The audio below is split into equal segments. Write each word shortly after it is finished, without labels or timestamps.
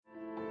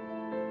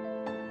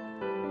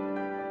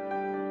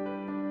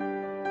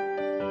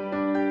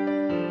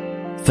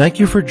Thank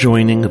you for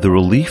joining the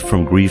Relief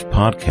from Grief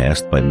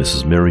podcast by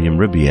Mrs. Miriam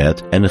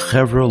Ribiat and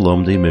Chevra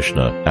Lomdei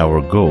Mishnah.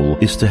 Our goal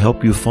is to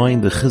help you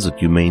find the chizuk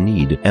you may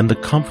need and the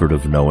comfort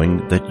of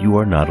knowing that you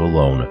are not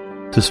alone.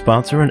 To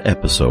sponsor an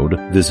episode,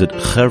 visit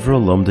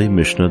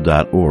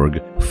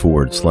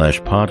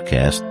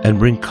chevralomdeimishnah.org/podcast and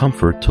bring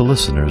comfort to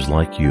listeners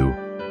like you.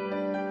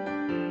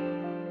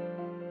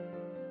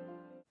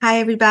 Hi,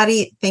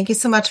 everybody. Thank you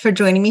so much for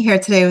joining me here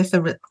today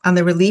on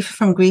the Relief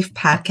from Grief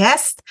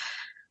podcast.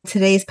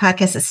 Today's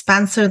podcast is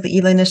sponsored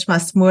L'ilui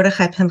Nishmas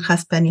Mrdechai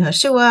Piנחs ben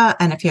Yehושע.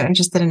 And if you're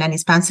interested in any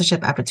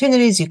sponsorship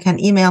opportunities, you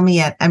can email me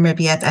at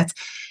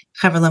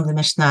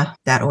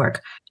mribiat@chevralomdeimishnah.org.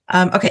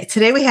 Okay,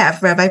 today we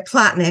have Rabbi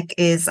Plotnik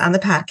is on the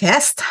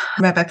podcast.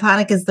 Rabbi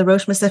Plotnik is the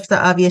Rosh Masifta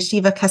of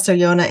Yeshiva Keser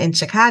Yonah in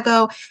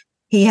Chicago.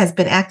 He has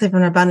been active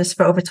in Rabbanus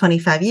for over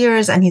 25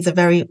 years, and he's a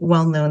very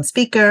well-known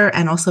speaker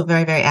and also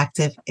very, very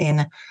active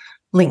in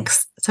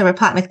links. So Rabbi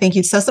Plotnik, thank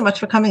you so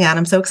much for coming on.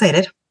 I'm so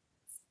excited.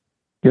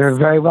 You're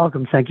very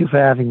welcome. Thank you for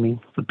having me.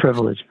 It's a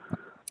privilege.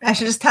 I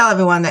should just tell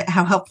everyone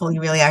how helpful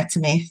you really are to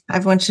me.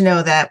 Everyone should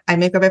know that I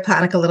make Rabbi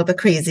Plotnik a little bit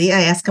crazy.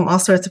 I ask him all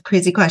sorts of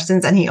crazy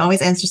questions, and he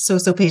always answers so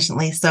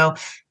patiently. So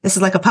this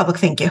is like a public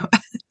thank you.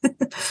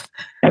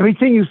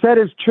 Everything you said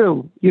is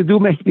true. You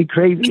do make me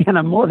crazy, and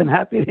I'm more than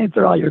happy to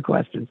answer all your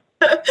questions.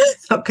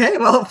 Okay,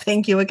 well,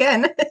 thank you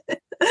again.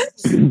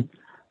 So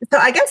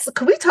I guess,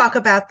 could we talk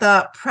about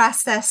the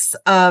process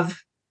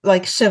of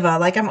like Shiva?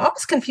 Like, I'm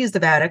always confused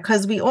about it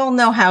because we all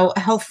know how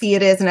healthy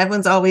it is, and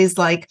everyone's always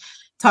like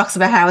talks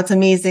about how it's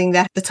amazing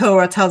that the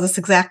Torah tells us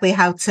exactly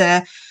how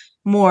to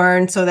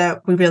mourn so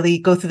that we really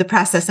go through the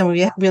process and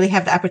we really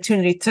have the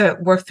opportunity to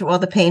work through all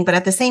the pain. But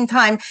at the same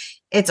time,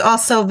 it's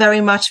also very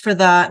much for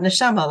the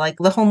neshama, like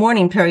the whole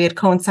mourning period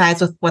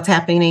coincides with what's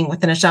happening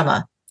with the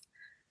neshama.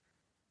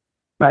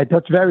 Right,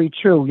 that's very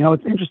true. You know,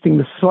 it's interesting.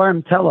 The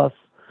Svarim tell us,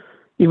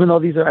 even though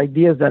these are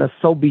ideas that are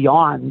so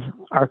beyond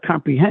our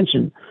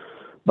comprehension,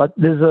 but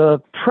there's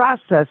a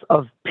process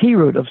of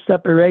pirud, of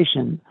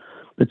separation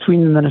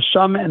between the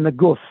neshama and the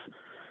guf.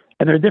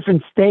 And there are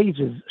different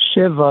stages,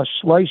 Shiva,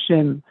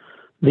 Shloshim,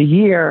 the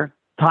year,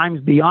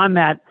 times beyond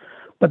that.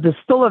 But there's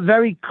still a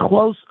very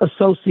close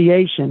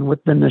association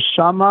with the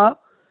neshama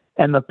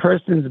and the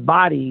person's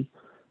body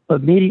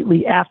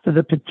immediately after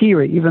the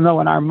patira, even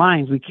though in our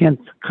minds we can't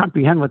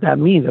comprehend what that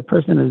means. A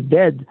person is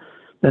dead,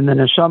 then the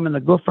neshama and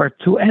the guf are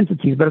two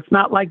entities, but it's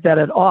not like that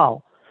at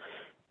all.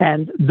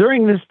 And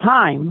during this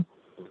time,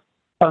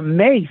 a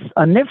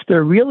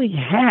nifter really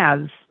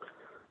has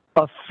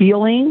a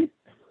feeling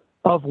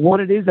of what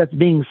it is that's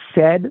being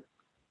said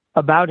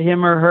about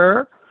him or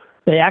her.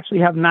 They actually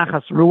have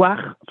nachas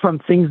ruach from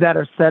things that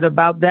are said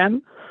about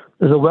them.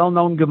 There's a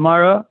well-known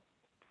Gemara,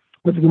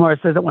 where the Gemara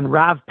says that when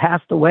Rav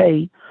passed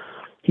away,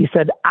 he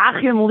said,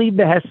 Achim li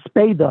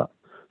behespeda,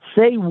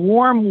 say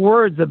warm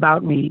words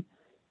about me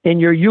in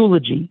your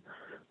eulogy.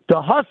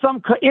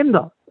 Dahasam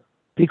ka'imda,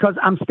 because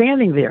I'm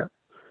standing there.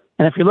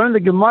 And if you learn the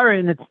Gemara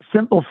in its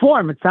simple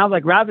form, it sounds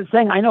like Rav is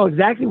saying, I know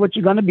exactly what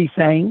you're going to be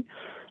saying,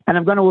 and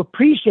I'm going to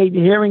appreciate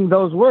hearing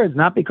those words,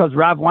 not because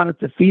Rav wanted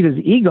to feed his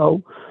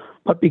ego,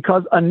 but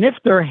because a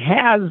nifter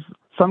has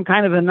some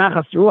kind of a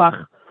nachas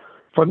ruach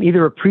from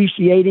either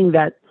appreciating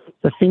that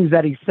the things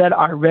that he said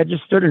are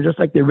registered, and just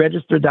like they're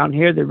registered down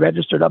here, they're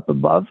registered up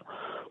above,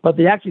 but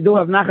they actually do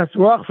have nachas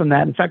ruach from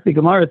that. In fact, the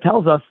Gemara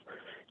tells us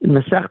in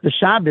Masechta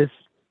Shabbos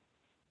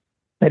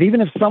that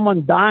even if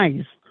someone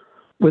dies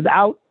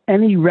without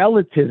any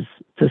relatives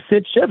to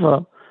sit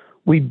Shiva,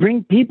 we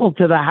bring people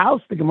to the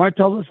house. The Gemara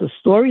tells us a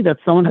story that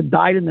someone had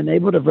died in the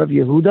neighborhood of Rav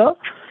Yehuda,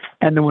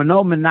 and there were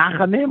no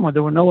menachamim, or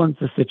there were no one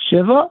to sit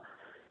Shiva.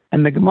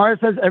 And the Gemara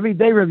says every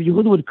day Rav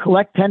Yehuda would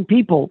collect 10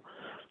 people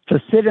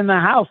to sit in the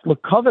house,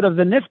 look covered of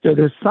the nifter.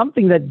 There's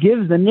something that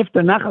gives the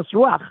nifter nachas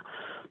ruach.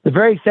 The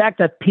very fact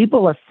that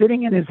people are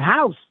sitting in his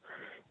house,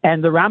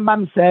 and the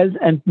Rambam says,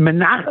 and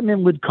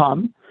menachamim would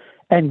come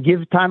and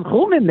give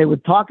tanchumim. They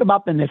would talk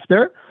about the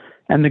nifter.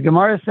 And the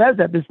Gemara says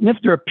that this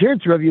nifter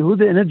appeared to Rav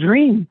Yehuda in a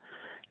dream.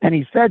 And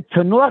he said,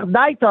 Tanuach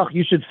daitach,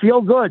 you should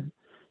feel good.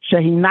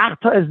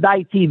 Shehinachta es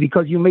daiti,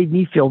 because you made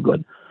me feel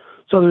good.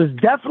 So there's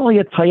definitely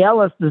a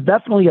tayelis, there's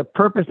definitely a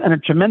purpose and a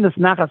tremendous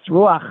nachas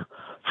ruach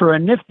for a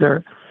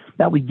nifter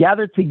that we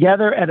gather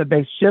together at a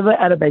base shiva,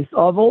 at a base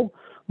oval.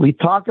 We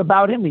talk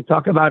about him, we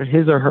talk about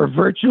his or her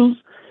virtues,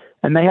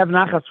 and they have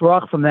nachas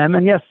ruach from them.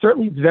 And yes,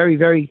 certainly it's very,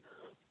 very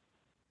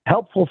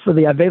helpful for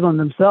the Avelim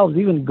themselves.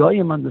 Even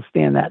Goyim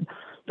understand that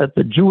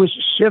the Jewish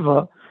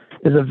Shiva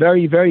is a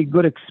very, very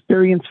good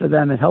experience for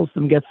them. It helps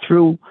them get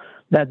through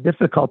that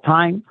difficult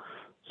time.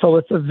 So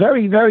it's a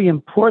very, very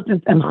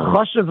important and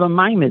chashuv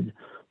maimed,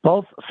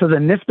 both for the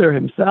nifter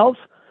himself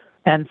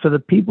and for the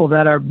people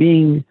that are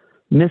being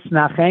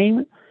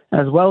misnachem,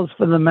 as well as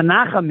for the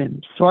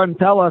menachamim. Svarim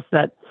tell us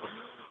that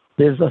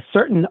there's a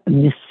certain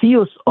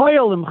nisius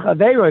oil in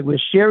chaveroi. We're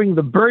sharing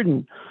the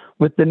burden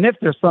with the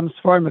nifter. Some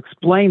Svarim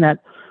explain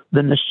that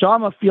the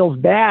neshama feels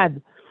bad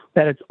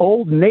that its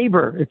old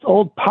neighbor, its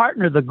old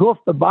partner, the guf,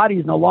 the body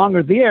is no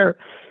longer there,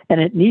 and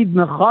it needs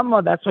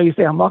nechama. That's why you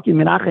say, Hamaki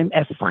Menachem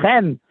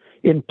Eschem.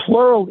 in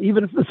plural,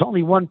 even if there's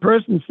only one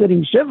person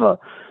sitting Shiva,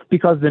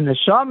 because the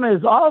neshama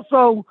is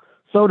also,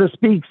 so to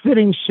speak,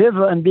 sitting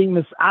Shiva and being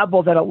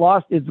misabel that it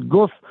lost its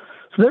guf.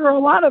 So there are a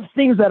lot of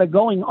things that are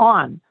going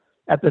on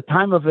at the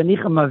time of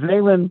V'nicham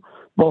Avelim,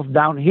 both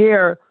down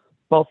here,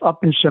 both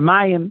up in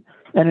Shemayim,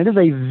 and it is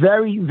a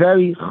very,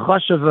 very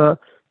chashuva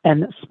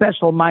and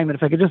special moment.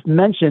 If I could just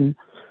mention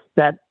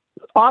that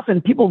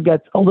often people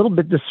get a little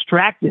bit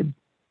distracted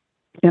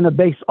in a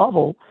base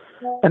oval,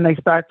 and they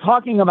start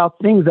talking about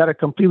things that are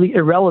completely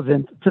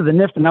irrelevant to the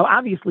nifter. Now,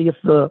 obviously, if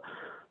the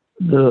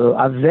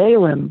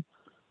Avelim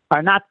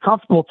are not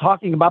comfortable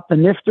talking about the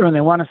nifter and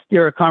they want to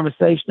steer a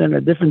conversation in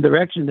a different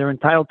direction, they're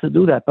entitled to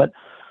do that. But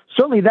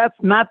certainly that's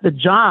not the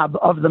job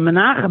of the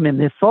Menachemim.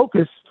 Their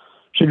focus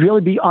should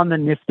really be on the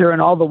nifter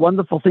and all the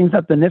wonderful things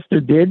that the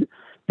nifter did.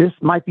 This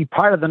might be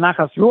part of the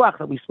Nachas Ruach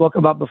that we spoke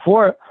about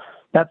before,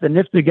 that the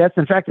nifter gets.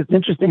 In fact, it's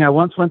interesting. I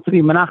once went to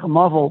the Menachem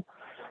Ovel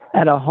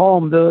at a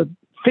home. The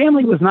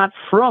family was not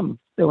frum.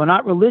 They were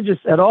not religious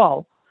at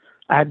all.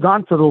 I had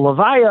gone to the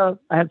Levaya.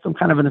 I had some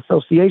kind of an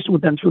association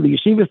with them through the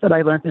yeshivas that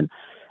I learned in.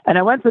 And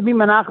I went to be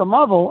Menachem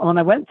Ovel. And when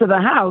I went to the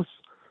house,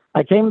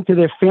 I came to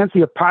their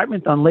fancy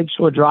apartment on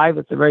Lakeshore Drive.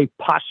 It's a very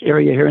posh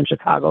area here in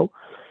Chicago.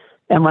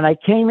 And when I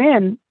came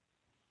in,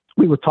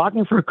 we were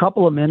talking for a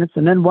couple of minutes,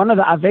 and then one of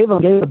the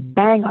Avelim gave a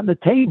bang on the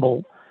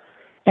table,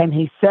 and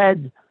he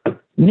said,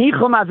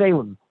 Nichum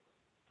Avelim.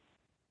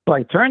 So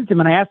I turned to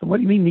him and I asked him, what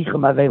do you mean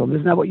Nichum Avelim?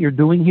 Isn't that what you're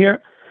doing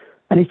here?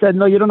 And he said,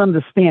 no, you don't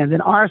understand.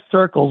 In our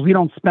circles, we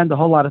don't spend a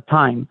whole lot of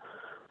time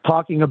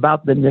talking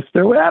about the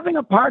nifter. We're having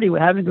a party. We're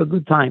having a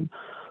good time.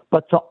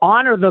 But to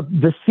honor the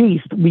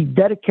deceased, we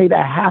dedicate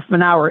a half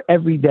an hour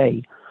every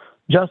day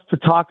just to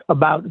talk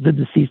about the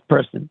deceased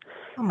person.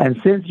 And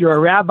since you're a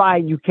rabbi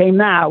and you came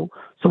now,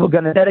 so we're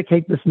going to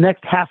dedicate this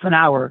next half an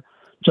hour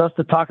just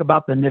to talk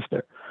about the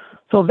nifter.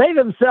 So they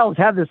themselves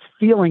have this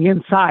feeling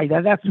inside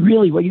that that's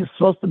really what you're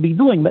supposed to be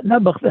doing. But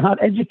nebuch, they're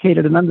not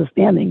educated in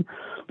understanding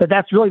that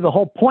that's really the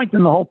whole point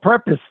and the whole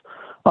purpose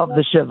of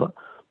the Shiva.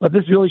 But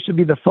this really should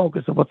be the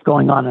focus of what's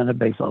going on a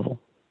base level.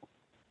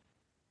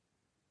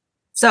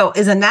 So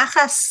is a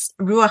nachas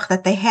ruach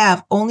that they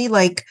have only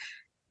like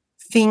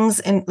things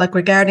in like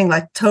regarding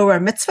like Torah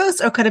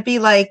mitzvos, or could it be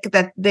like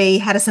that they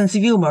had a sense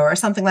of humor or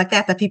something like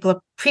that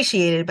people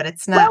appreciated, but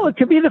it's not? Well, it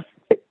could be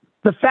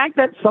the fact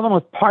that someone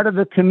was part of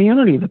the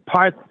community, the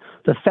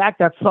fact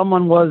that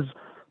someone was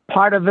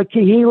part of a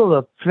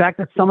kehillah, the fact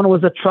that someone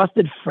was a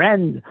trusted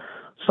friend,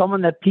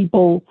 someone that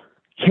people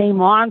came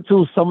on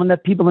to, someone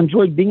that people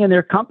enjoyed being in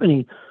their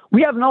company.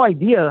 We have no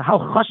idea how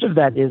chashuv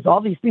that is.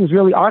 All these things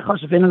really are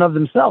chashuv in and of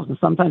themselves. And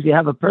sometimes you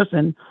have a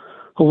person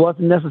who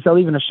wasn't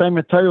necessarily even a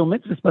shomer Torah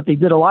mitzvahs, but they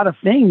did a lot of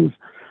things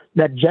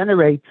that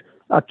generate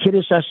a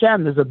Kiddush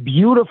Hashem. There's a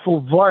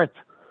beautiful vort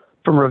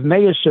from Rav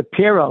Meir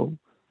Shapiro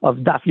of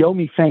Daf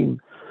Yomi fame.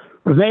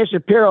 Rav Meir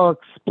Shapiro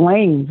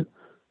explained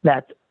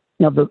that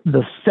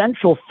the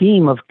central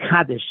theme of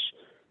Kaddish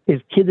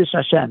is Kiddush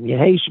Hashem.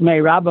 Yehei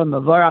Shmei Rabba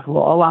Mevarach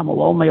Lo'olam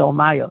Olomei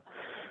Olmaya.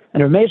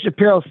 And Rav Meir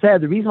Shapiro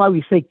said the reason why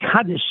we say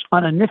Kaddish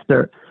on a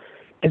nifter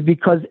is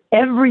because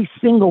every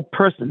single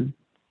person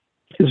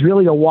is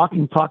really a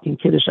walking, talking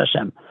Kiddush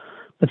Hashem.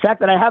 The fact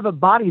that I have a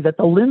body, that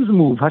the limbs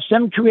move,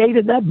 Hashem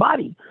created that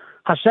body.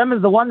 Hashem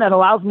is the one that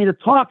allows me to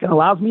talk and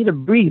allows me to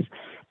breathe.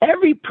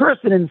 Every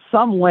person in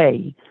some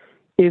way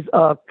is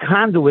a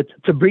conduit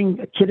to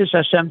bring Kiddush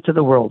Hashem to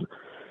the world.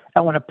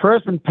 And when a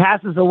person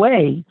passes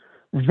away,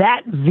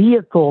 that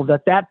vehicle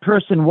that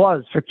person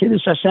was for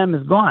Kiddush Hashem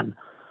is gone.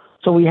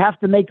 So we have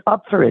to make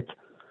up for it.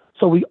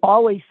 So we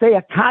always say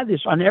a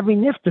Kaddish on every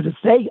nifter to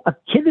say a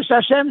Kiddush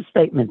Hashem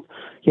statement.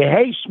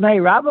 Yehei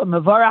Shmei Rabba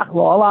Mevarach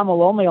Lo'olam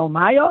Olomei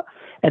Olmaya.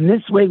 And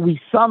this way we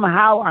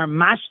somehow are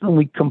mashed and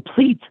we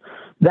complete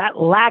that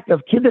lack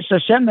of Kiddush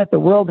Hashem that the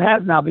world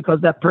has now because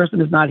that person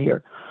is not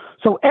here.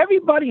 So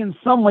everybody in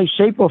some way,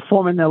 shape, or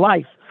form in their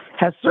life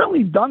has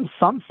certainly done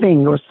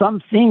something or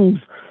some things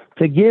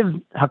to give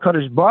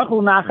HaKadosh Baruch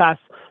Hu nachas,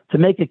 to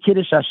make a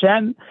Kiddush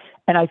Hashem.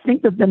 And I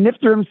think that the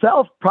nifter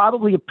himself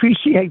probably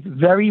appreciates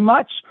very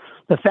much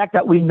the fact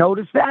that we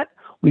notice that,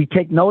 we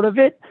take note of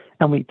it,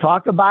 and we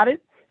talk about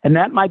it. And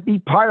that might be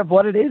part of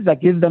what it is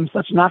that gives them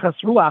such nachas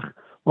ruach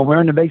when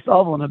we're in the base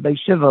oval and the base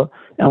shiva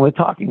and we're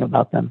talking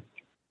about them.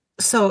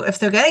 So if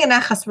they're getting a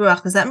nachas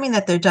ruach, does that mean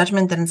that their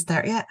judgment didn't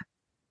start yet?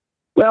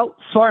 Well,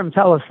 Svarim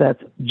tell us that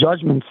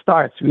judgment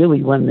starts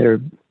really when they're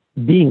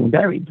being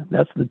buried.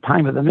 That's the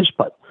time of the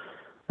mishpat.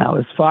 Now,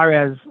 as far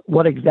as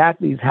what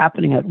exactly is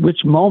happening at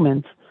which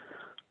moment,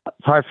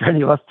 it's hard for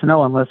any of us to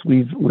know unless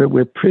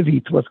we're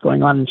privy to what's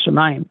going on in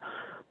Shemayim.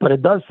 But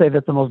it does say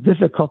that the most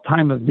difficult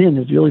time of din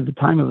is really the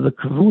time of the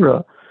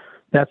kavura.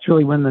 That's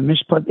really when the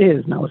mishpat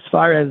is. Now, as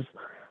far as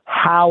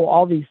how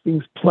all these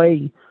things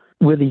play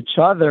with each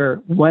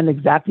other, when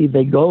exactly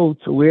they go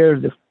to where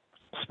they're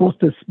supposed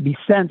to be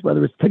sent,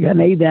 whether it's to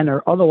Gan Eden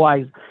or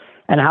otherwise,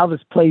 and how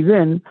this plays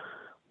in,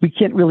 we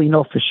can't really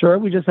know for sure.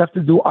 We just have to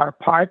do our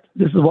part.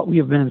 This is what we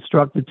have been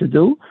instructed to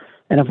do.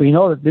 And if we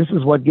know that this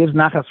is what gives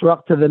nachas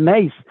ruach to the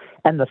mace,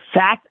 and the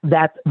fact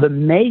that the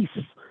mace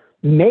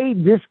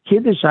made this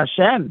Kiddush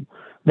Hashem,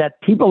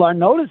 that people are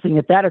noticing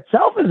it. That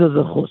itself is a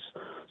zechus.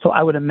 So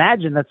I would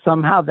imagine that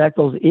somehow that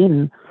goes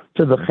in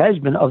to the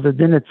cheshbon of the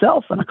din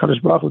itself, and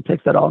HaKadosh Baruch Hu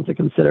takes that all into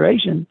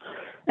consideration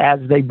as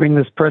they bring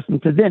this person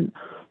to din.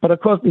 But of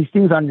course, these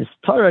things are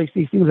nistorah.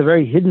 These things are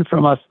very hidden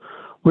from us.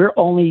 We're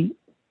only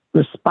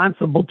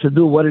responsible to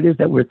do what it is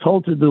that we're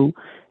told to do,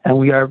 and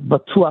we are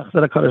batuach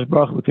that HaKadosh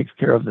Baruch Hu takes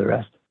care of the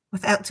rest.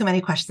 Without too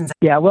many questions.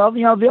 Yeah, well,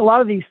 a lot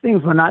of these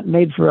things were not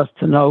made for us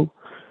to know.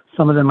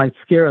 Some of them might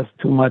scare us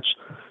too much.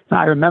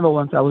 Now, I remember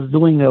once I was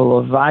doing a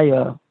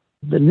levaya.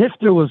 The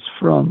nifter was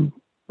from,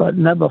 but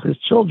Nebuch, his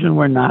children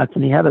were not,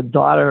 and he had a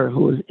daughter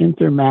who was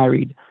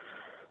intermarried.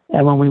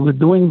 And when we were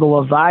doing the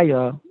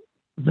levaya,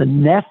 the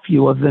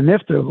nephew of the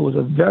nifter, who was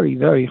a very,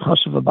 very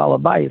chashuv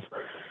balabayis,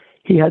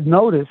 he had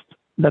noticed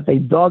that they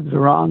dug the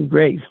wrong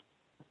grave.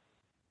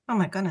 Oh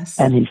my goodness!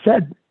 And he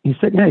said,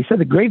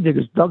 the grave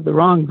diggers dug the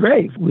wrong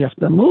grave. We have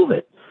to move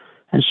it.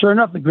 And sure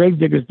enough, the grave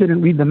diggers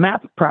didn't read the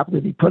map properly.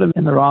 They put him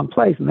in the wrong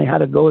place, and they had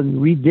to go and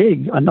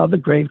redig another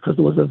grave because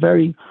it was a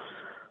very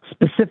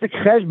specific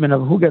cheshbon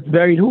of who gets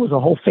buried who. Was a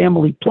whole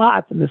family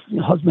plot, and this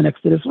husband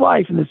next to his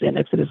wife, and this aunt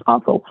next to his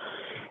uncle.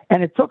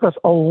 And it took us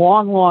a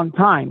long, long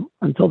time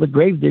until the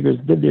grave diggers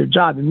did their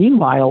job. And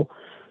meanwhile,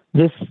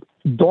 this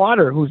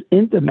daughter who's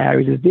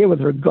intermarried is there with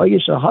her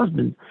goyish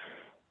husband.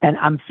 And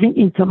I'm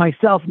thinking to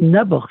myself,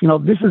 Nebuch,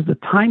 this is the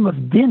time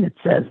of din, it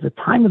says. The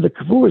time of the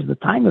kavur is the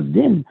time of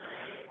din.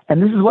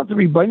 And this is what the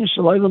Rebbeinu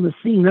Shalom is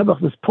seeing,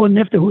 Nebuch, this poor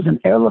nifter who's an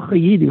Erlich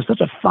Yid. He was such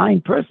a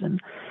fine person.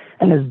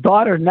 And his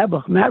daughter,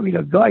 Nebuch, married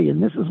a guy.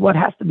 And this is what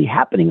has to be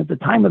happening at the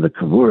time of the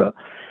kavura.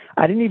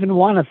 I didn't even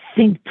want to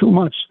think too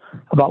much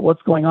about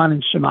what's going on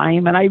in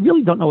Shemayim. And I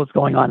really don't know what's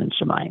going on in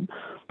Shemayim.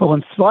 But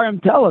when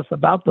Svarim tell us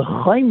about the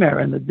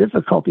chaymer and the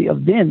difficulty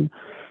of din,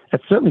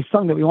 it's certainly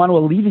something that we want to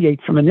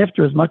alleviate from a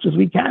nifter as much as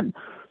we can.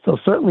 So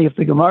certainly if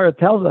the Gemara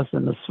tells us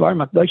and the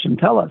Svarim HaKadoshim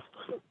tell us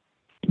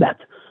that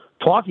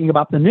talking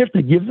about the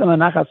nifter gives them a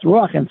nachas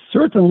ruach, and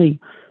certainly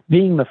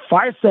being the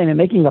farsein and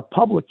making a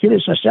public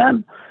kiddush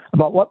Hashem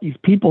about what these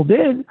people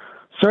did,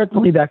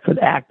 certainly that could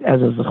act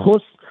as a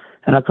zechus,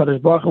 and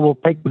HaKadosh Baruch Hu will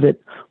take with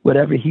it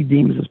whatever he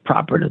deems is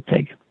proper to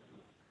take.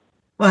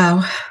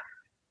 Wow.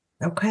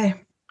 Okay.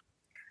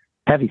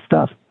 Heavy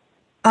stuff.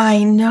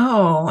 I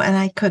know, and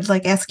I could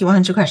ask you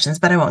 100 questions,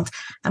 but I won't.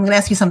 I'm going to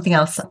ask you something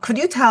else. Could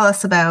you tell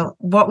us about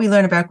what we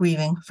learn about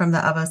grieving from the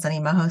Avos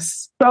and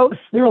Imahos? So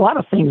there are a lot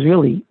of things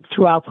really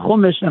throughout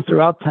Chumash and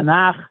throughout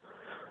Tanakh.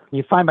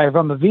 You find by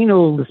Avram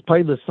Avinu,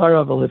 L'spay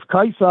L'sara V'Liv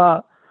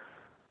Kaisa,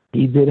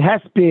 he did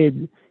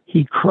Hesped,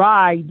 he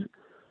cried.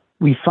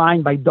 We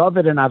find by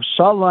David and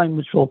Avshalom,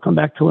 which we'll come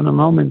back to in a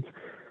moment,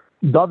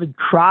 David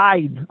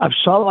cried,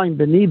 Avshalom,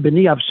 Beni,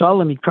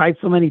 Avshalom. He cried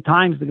so many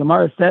times. The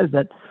Gemara says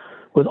that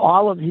with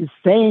all of his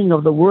saying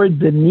of the word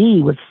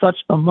Beni with such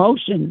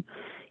emotion,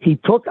 he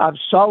took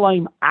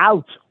Avshalom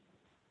out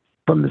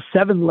from the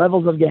 7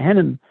 levels of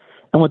Gehenna,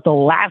 and with the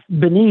last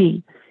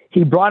Beni,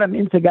 he brought him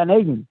into Gan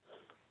Eden.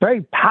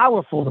 Very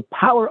powerful. The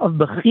power of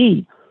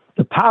Bechi,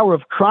 the power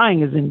of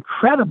crying is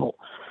incredible.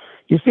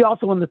 You see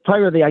also in the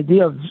Torah the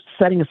idea of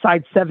setting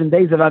aside 7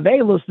 days of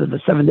Avelus,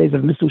 the 7 days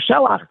of Misu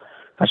Shelach.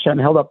 Hashem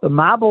held up the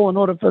Mabul in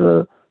order for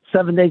the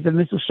 7 days of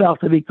Misu Shelach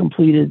to be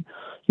completed.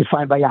 You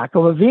find by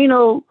Yaakov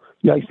Avinu.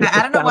 I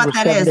don't know what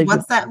that is.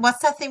 What's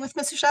that thing with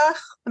Misu Shelach,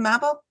 the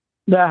Mabul?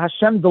 The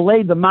Hashem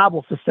delayed the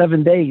Mabul for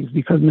 7 days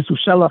because Misu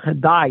Shelach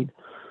had died.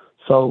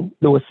 So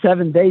there were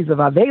 7 days of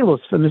Avelus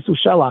for Misu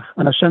Shelach,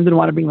 and Hashem didn't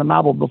want to bring the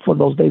Mabul before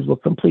those days were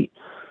complete,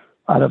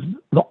 out of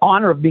the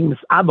honor of being this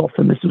Abel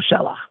for Misu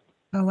Shelach.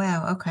 Oh,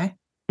 wow. Okay.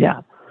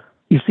 Yeah.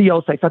 You see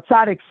Yosef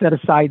HaTzadik set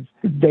aside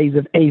the days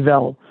of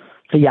Avel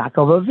for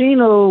Yaakov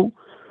Avinu.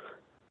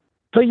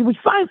 So we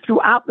find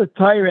throughout the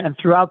Torah and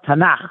throughout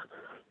Tanakh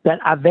that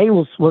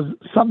Avelus was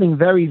something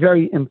very,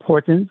 very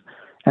important,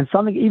 and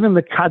something even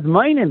the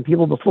Kadmonim,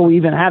 people before we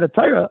even had a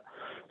Torah,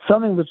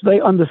 something which they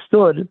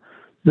understood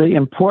the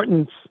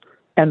importance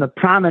and the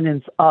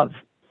prominence of.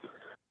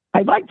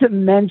 I'd like to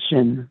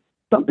mention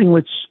something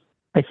which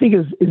I think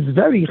is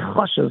very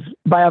chashuv.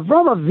 By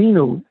Avram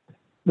Avinu,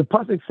 the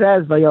pasuk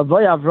says,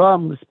 "Vayavoy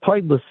Avram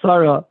l'spoid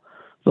l'sara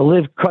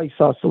v'liv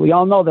kaisa." So we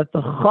all know that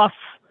the chaf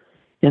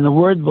in the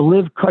word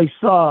v'liv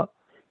kaisa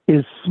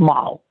is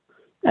small,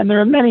 and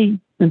there are many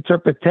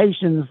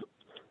interpretations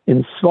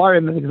in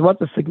Svarim because what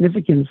the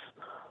significance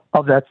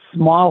of that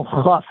small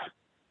chaf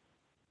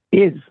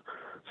is.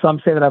 Some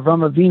say that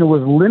Avram Avinu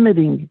was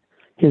limiting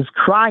his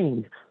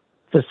crying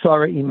to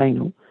Sarah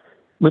Imenu,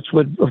 which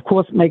would, of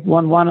course, make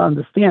one want to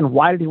understand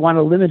why did he want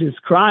to limit his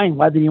crying?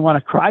 Why did he want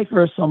to cry for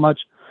her so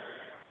much?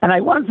 And I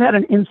once had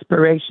an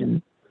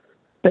inspiration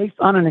based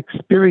on an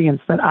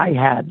experience that I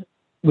had,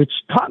 which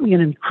taught me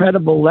an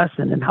incredible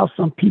lesson in how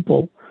some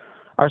people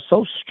are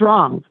so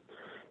strong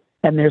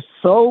and they're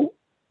so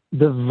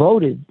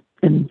devoted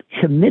and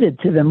committed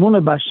to the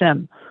Emunah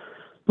B'Hashem.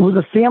 It was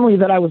a family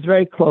that I was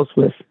very close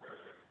with,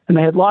 and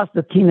they had lost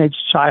a teenage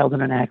child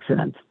in an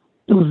accident.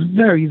 It was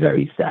very,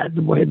 very sad.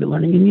 The boy had been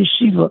learning in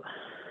yeshiva.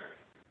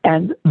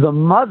 And the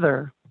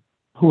mother,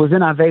 who was in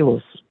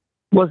Avelus,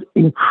 was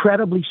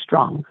incredibly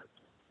strong.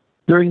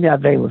 during the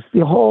Avelus,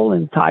 the whole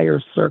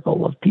entire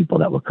circle of people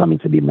that were coming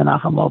to be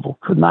Menachem Oval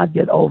could not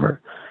get over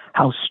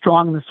how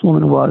strong this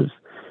woman was.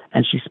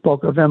 And she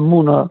spoke of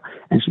Emunah,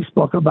 and she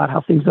spoke about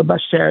how things are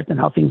bashert and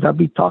how things are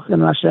bitochen,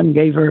 and Hashem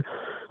gave her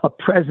a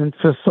present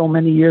for so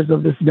many years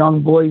of this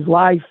young boy's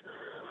life.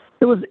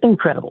 It was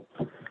incredible.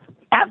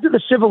 After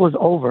the Shiva was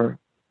over,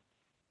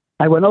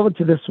 I went over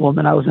to this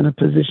woman. I was in a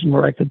position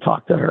where I could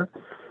talk to her.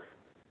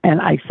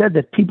 And I said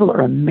that people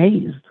are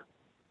amazed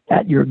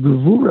at your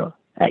gevura,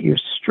 at your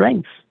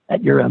strength,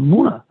 at your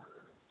emunah.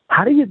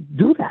 How do you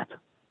do that?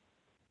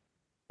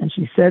 And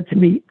she said to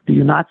me, do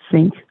you not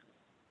think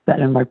that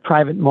in my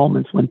private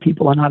moments when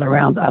people are not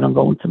around, I don't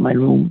go into my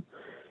room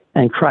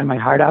and cry my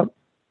heart out?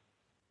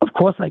 Of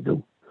course I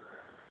do.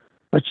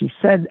 But she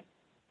said,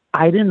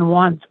 I didn't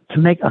want to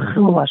make a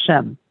chilul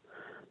Hashem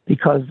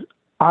because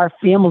our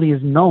family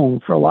is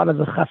known for a lot of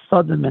the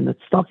chasadim and the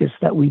tzedakos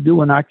that we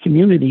do in our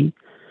community.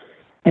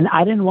 And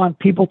I didn't want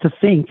people to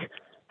think,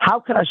 how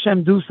could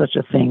Hashem do such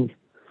a thing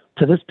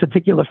to this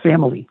particular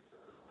family?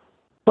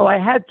 So I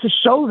had to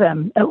show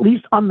them, at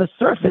least on the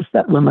surface,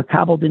 that we're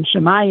makabel din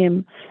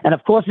shemayim. And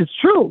of course it's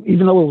true,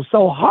 even though it was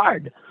so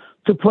hard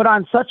to put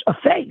on such a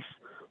face,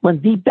 when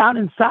deep down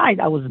inside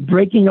I was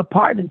breaking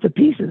apart into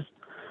pieces.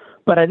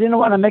 But I didn't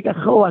want to make a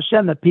chilul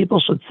Hashem that people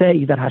should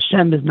say that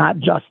Hashem is not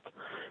just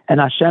and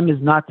Hashem is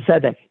not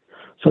tzedek.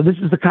 So this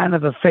is the kind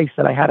of a face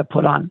that I had to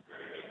put on.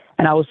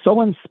 And I was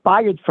so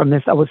inspired from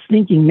this, I was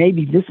thinking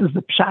maybe this is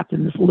the pshat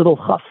in this little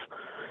chaf.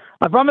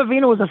 Avram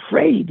Avinu was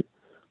afraid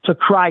to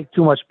cry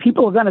too much.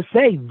 People are going to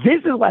say,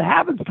 this is what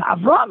happens to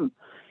Avram.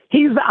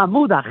 He's the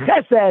Amud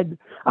HaChesed.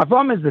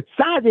 Avram is the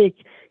tzaddik.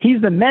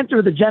 He's the mentor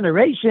of the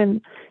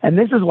generation. And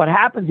this is what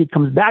happens. He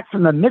comes back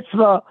from the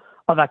mitzvah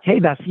of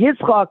Akedas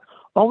Yitzchak,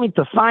 only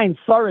to find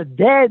Sarah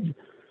dead.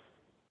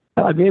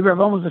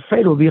 Avram was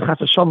afraid it will be Chas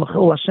Hashem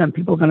L'chil Hashem.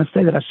 People are going to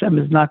say that Hashem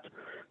is not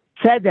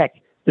tzedek.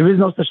 There is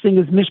no such thing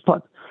as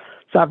mishpat.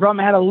 So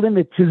Avram had to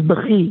limit his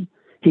bechi.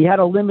 He had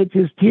to limit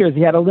his tears.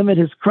 He had to limit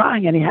his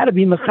crying. And he had to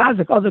be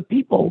mechazik other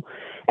people.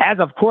 As,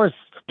 of course,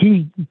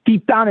 he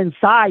deep down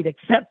inside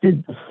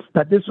accepted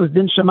that this was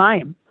din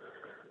shemayim.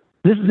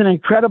 This is an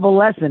incredible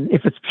lesson,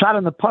 if it's shot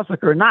in the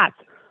pasuk or not.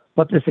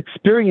 But this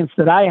experience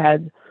that I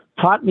had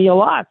taught me a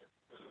lot.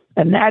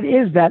 And that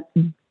is that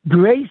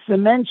grace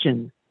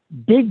mentioned,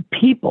 big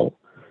people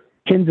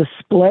can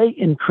display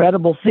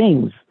incredible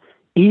things,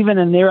 even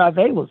in their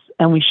avelos.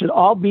 And we should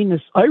all be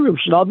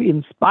should all be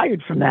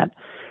inspired from that.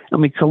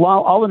 And we can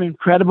all learn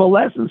incredible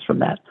lessons from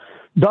that.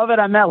 David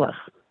HaMelech,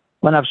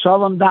 when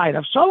Avshalom died,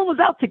 Avshalom was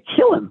out to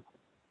kill him.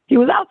 He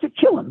was out to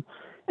kill him.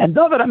 And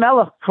David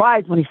HaMelech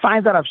cries when he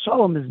finds out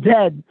Avshalom is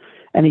dead.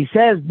 And he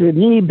says,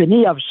 B'ni,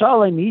 B'ni,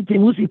 Avshalom, Iti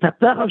Musi,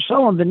 Taftech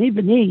Avshalom, B'ni,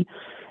 B'ni.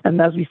 And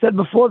as we said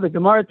before, the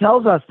Gemara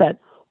tells us that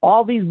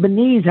all these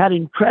B'nis had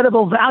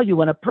incredible value.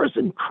 When a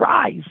person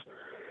cries,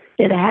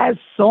 it has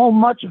so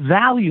much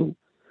value.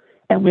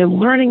 And we're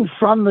learning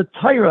from the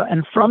Torah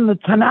and from the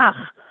Tanakh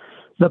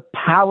the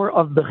power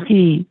of the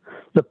Chi,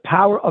 the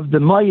power of the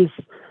Mois.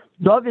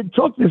 David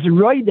took this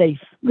Roides,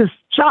 this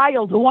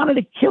child who wanted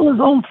to kill his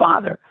own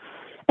father,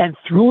 and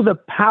through the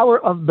power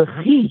of the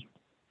Chi,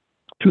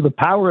 through the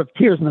power of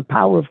tears and the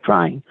power of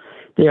crying,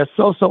 they are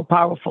so, so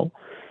powerful.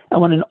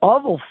 And when an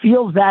oval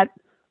feels that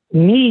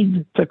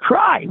need to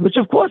cry, which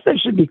of course they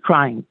should be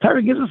crying,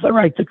 Torah gives us a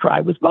right to cry,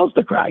 we're supposed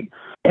to cry,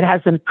 it has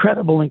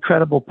incredible,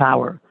 incredible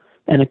power,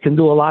 and it can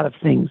do a lot of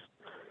things.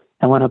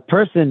 And when a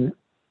person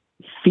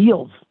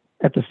feels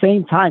at the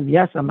same time,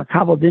 yes, I'm a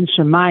kabel din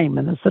shemayim,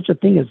 and there's such a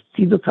thing as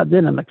tziduk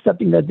hadin, I'm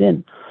accepting that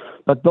din.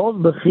 But those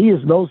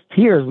bechiyas, those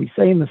tears, we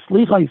say in the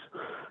slichos,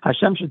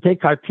 Hashem should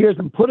take our tears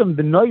and put them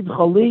b'noid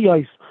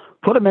chaliyos,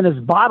 put them in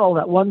his bottle,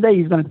 that one day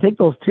he's going to take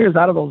those tears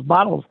out of those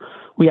bottles.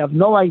 We have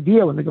no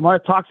idea. When the Gemara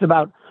talks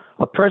about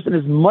a person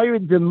is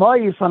moyed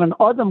demoyis on an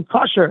adam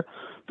kosher,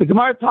 the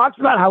Gemara talks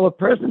about how a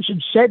person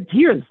should shed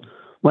tears.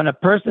 When a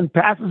person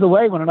passes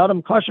away, when an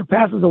adam kosher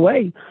passes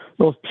away,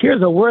 those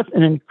tears are worth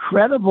an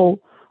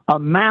incredible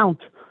amount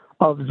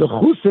of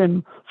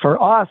zechusim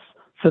for us,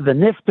 for the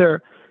nifter,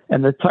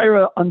 and the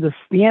Torah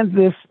understands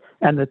this,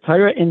 and the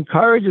Torah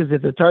encourages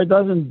it. The Torah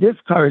doesn't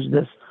discourage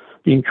this,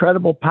 the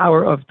incredible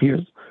power of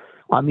tears.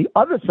 On the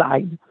other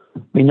side,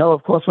 we know,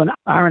 of course, when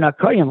Aaron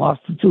HaKohen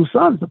lost the two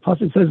sons, the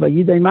pasuk says,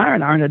 "Vayidei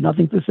Aaron." Aaron had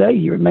nothing to say;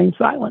 he remained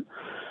silent.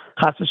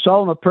 Chas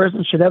v'sholom, a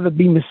person should ever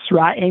be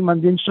misra'im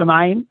on din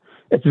shemayim.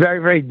 It's very,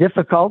 very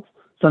difficult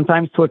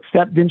sometimes to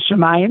accept din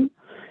shemayim,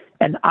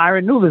 and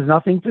Aaron knew there's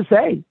nothing to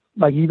say.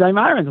 Vayidei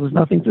Aaron, there was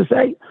nothing to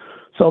say.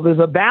 So there's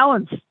a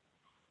balance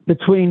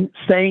between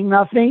saying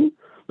nothing,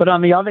 but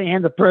on the other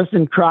hand, a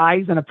person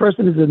cries, and a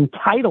person is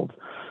entitled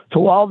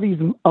to all these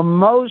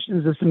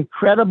emotions, this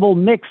incredible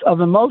mix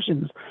of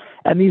emotions.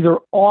 And these are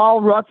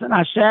all Ratzon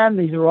Hashem.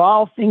 These are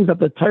all things that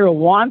the Torah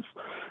wants.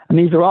 And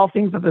these are all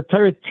things that the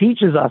Torah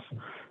teaches us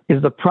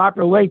is the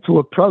proper way to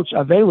approach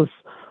Avelus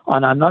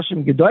on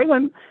Anashim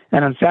Gedolim,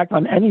 and in fact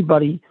on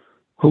anybody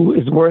who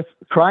is worth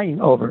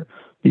crying over.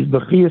 These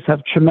Bechiyas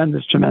have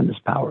tremendous, tremendous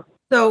power.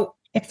 So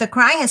if the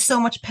crying has so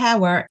much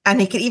power,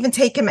 and he could even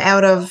take him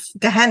out of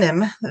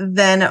Gehenim,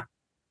 then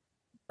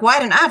why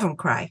didn't Avram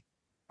cry?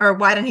 Or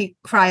why didn't he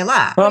cry a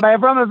lot? Well, by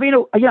Avraham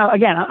Avinu,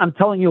 again, I'm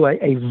telling you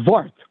a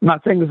vort. I'm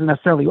not saying this is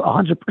necessarily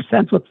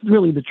 100% what's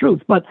really the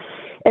truth, but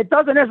it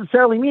doesn't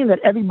necessarily mean that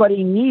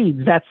everybody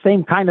needs that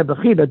same kind of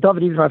bechira that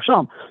David needs for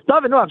Avshalom.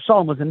 David knew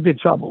Avshalom was in big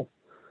trouble.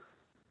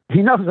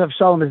 He knows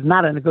Avshalom is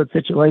not in a good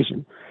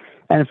situation.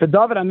 And for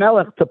David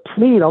HaMelech to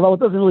plead, although it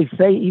doesn't really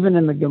say even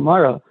in the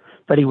Gemara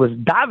that he was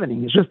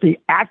davening, it's just the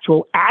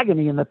actual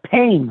agony and the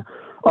pain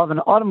of an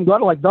Adam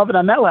Gadol like David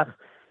HaMelech.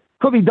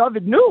 Could be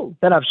David knew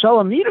that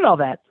Avshalom needed all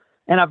that.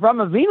 And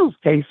Avraham Avinu's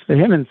case, for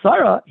him and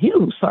Sarah, he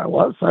knew who Sarah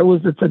was. Sarah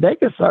was the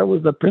tzedekah. Sarah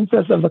was the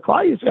princess of the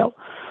Klal Yisrael.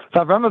 So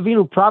Avraham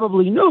Avinu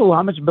probably knew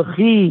how much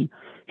bechi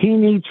he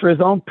needs for his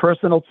own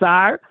personal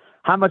tsar,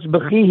 how much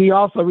bechi he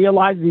also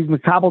realizes he's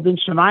mekabel din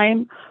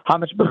shemayim, how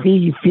much bechi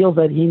he feels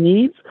that he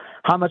needs,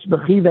 how much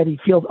bechi that he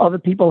feels other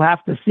people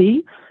have to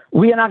see.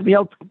 We are not be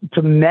able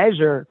to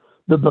measure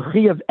the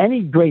bechi of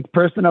any great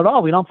person at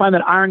all. We don't find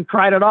that Aaron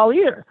cried at all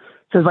either.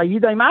 It says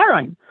Vayidai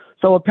Aaron.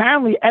 So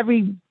apparently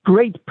every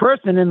great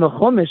person in the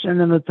Chumash and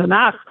in the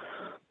Tanakh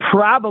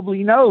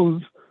probably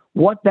knows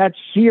what that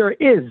shir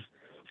is.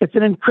 It's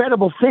an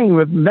incredible thing.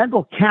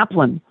 Mendel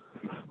Kaplan,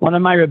 one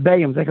of my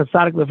rebbeim, Zecher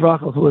Tzadik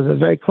Livracha, who was a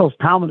very close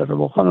Talmud of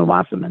Rabbi Chanan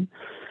Wasserman,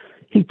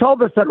 he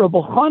told us that Rabbi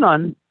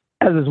Chanan,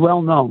 as is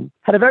well known,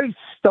 had a very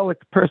stoic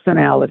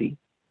personality.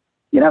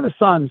 You never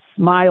saw him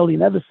smile. You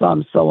never saw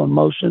him show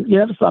emotion.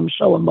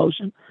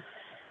 And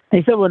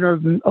he said when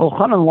Rabbi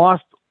Chanan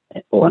lost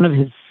one of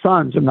his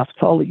sons,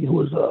 Naphtali, who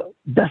was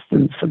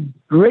destined for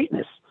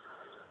greatness,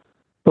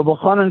 Rabbi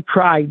Chanan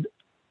cried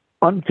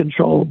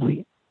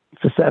uncontrollably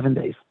for 7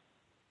 days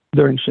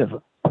during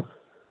Shiva.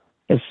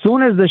 As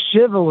soon as the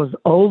Shiva was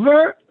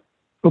over,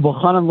 Rabbi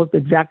Chanan looked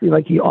exactly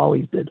like he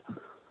always did.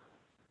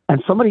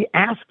 And somebody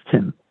asked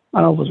him,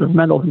 I don't know if it was Rav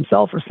Mendel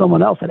himself or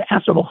someone else, had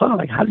asked Rabbi Chanan,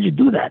 like, how did you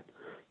do that?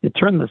 You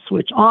turn the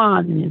switch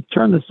on and you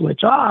turn the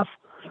switch off.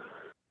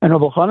 And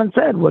Rabbi Chanan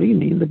said, what do you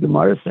mean? The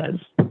Gemara says,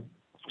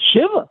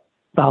 Shiva.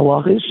 The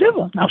halacha is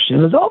Shiva. Now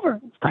Shiva's over.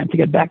 It's time to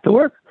get back to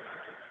work.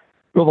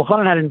 Rabbi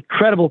Chanan had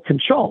incredible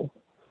control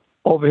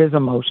over his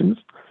emotions,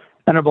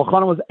 and Rabbi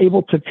Chanan was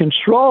able to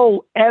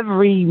control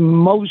every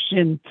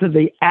motion to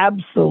the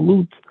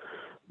absolute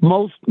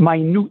most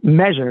minute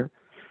measure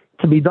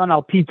to be done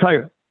al pi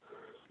Torah.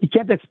 You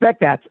can't expect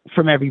that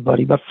from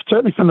everybody, but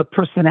certainly from the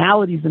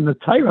personalities in the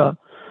Torah,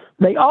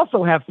 they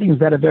also have things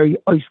that are very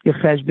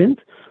oiskecheshbint.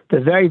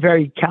 They're very,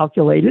 very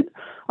calculated.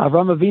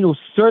 Avraham Avinu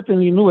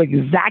certainly knew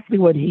exactly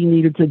what he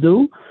needed to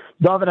do.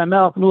 David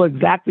HaMelech knew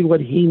exactly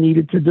what he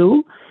needed to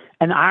do.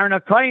 And Aaron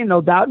HaKohen, no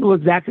doubt, knew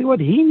exactly what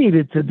he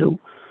needed to do.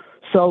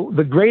 So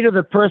the greater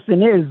the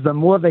person is, the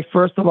more they,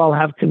 first of all,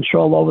 have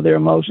control over their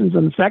emotions.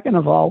 And second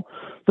of all,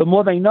 the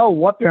more they know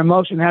what their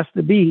emotion has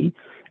to be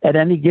at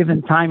any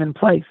given time and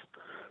place.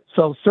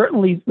 So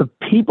certainly the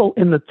people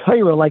in the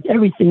Torah, like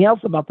everything else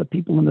about the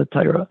people in the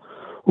Torah,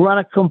 were on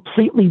a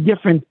completely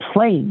different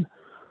plane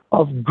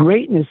of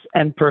greatness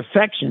and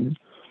perfection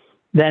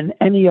than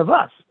any of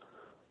us.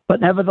 But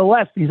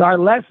nevertheless, these are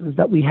lessons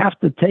that we have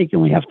to take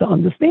and we have to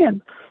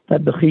understand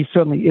that Bechi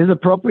certainly is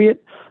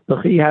appropriate.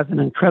 Bechi has an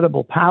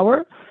incredible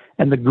power,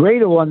 and the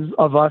greater ones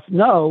of us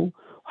know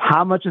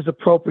how much is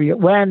appropriate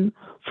when,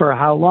 for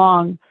how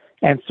long,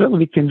 and certainly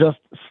we can just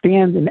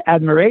stand in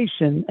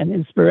admiration and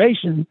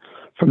inspiration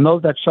from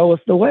those that show us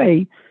the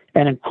way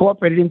and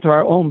incorporate it into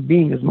our own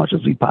being as much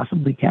as we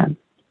possibly can.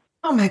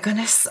 Oh my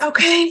goodness.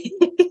 Okay.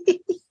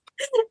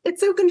 It's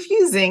so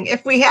confusing.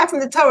 If we have from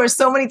the Torah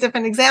so many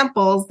different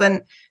examples,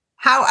 then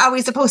how are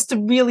we supposed to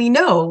really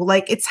know?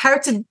 Like, it's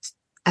hard to,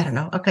 I don't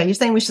know. Okay, you're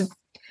saying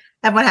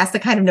everyone has to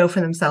kind of know for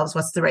themselves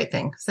what's the right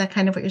thing. Is that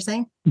kind of what you're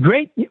saying?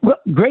 Great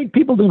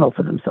people do know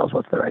for themselves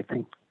what's the right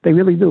thing. They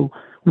really do.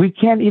 We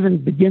can't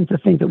even begin to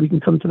think that we can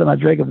come to the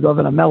Madreg of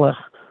David HaMelech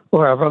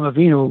or Avraham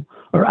Avinu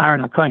or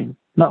Aaron HaKohen.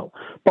 No.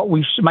 But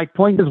my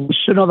point is we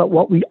should know that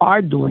what we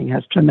are doing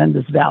has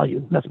tremendous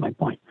value. That's my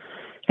point.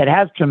 It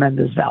has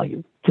tremendous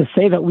value. To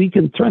say that we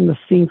can turn the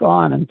sink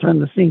on and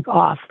turn the sink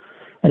off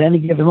at any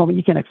given moment,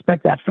 you can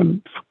expect that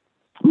from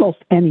most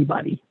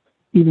anybody.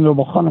 Even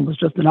Rabbi Chanan was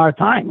just in our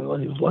time. It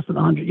was less than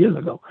 100 years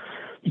ago.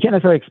 You can't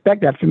necessarily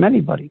expect that from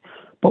anybody.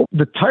 But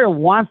the Torah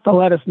wants to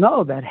let us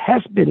know that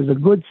Hesped is a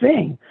good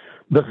thing.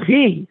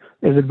 Bechi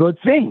is a good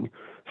thing.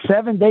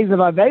 7 days of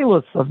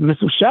Avelus, of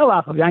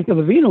Mesushelach, of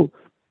Yankov Avinu,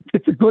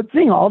 it's a good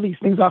thing. All these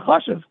things are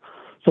chashuv.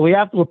 So we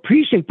have to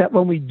appreciate that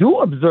when we do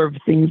observe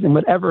things in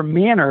whatever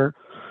manner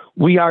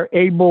we are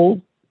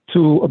able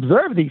to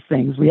observe these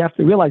things, we have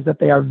to realize that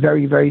they are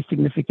very, very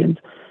significant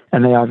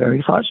and they are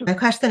very chashuv. My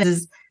question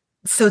is,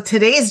 so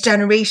today's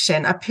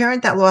generation, a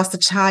parent that lost a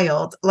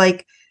child,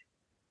 like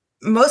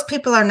most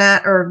people are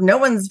not, or no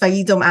one's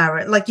vayidom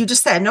Aaron, like you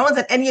just said, no one's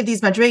at any of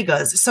these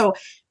madrigas. So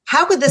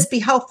how could this be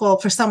helpful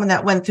for someone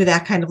that went through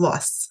that kind of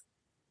loss?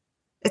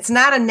 It's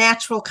not a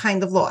natural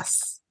kind of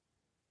loss.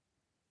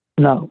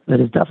 No, it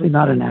is definitely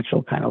not a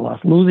natural kind of loss.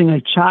 Losing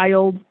a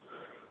child,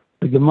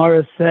 the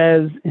Gemara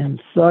says in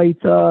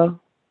Saita,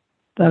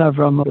 that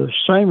Avram the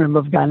Shomrim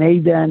of Gan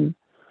Eden,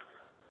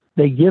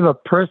 they give a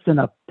person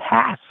a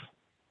pass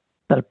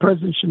that a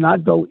person should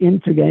not go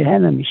into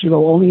Gehenna. He should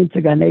go only into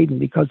Gan Eden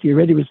because he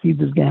already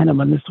received his Gehenna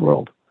in this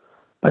world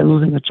by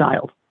losing a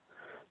child.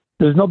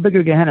 There's no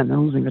bigger Gehenna than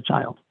losing a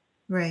child.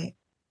 Right.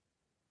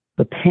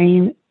 The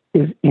pain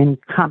is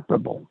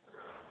incomparable.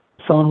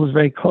 Someone who was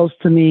very close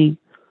to me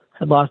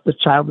had lost a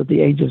child at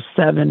the age of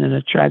 7 in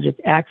a tragic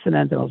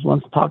accident. And I was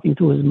once talking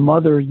to his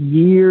mother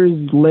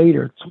years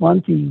later,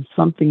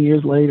 20-something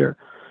years later.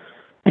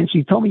 And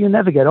she told me, you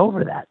never get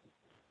over that.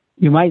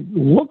 You might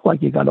look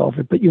like you got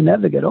over it, but you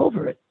never get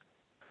over it.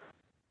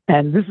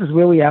 And this is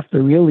where we have to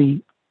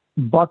really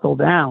buckle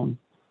down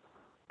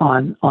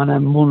on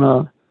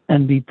Emunah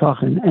and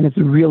Bitachon. And it's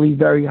really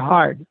very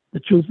hard. The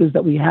truth is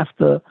that we have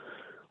to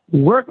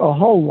work a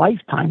whole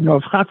lifetime.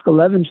 Rav Chatzkel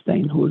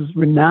Levenstein, who is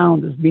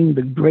renowned as being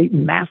the great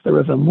master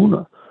of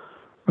Emunah,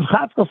 Rav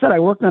Chatzkel said, I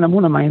worked on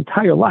Emunah my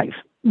entire life.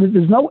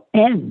 There's no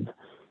end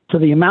to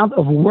the amount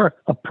of work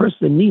a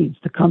person needs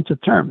to come to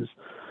terms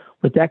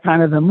with that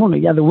kind of Emunah.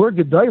 Yeah, the word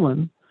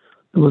Gedolim,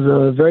 there was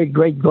a very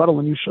great Gadol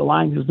in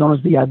Yerushalayim who was known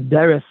as the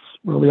Aderes,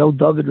 Leo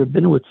David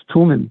Rabinowitz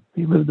Tumen.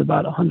 He lived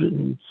about 100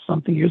 and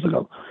something years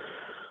ago.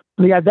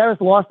 The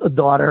Aderes lost a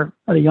daughter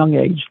at a young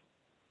age.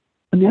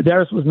 And the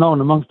Aderes was known,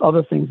 amongst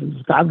other things,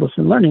 as godless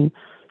in learning.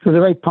 He was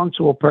a very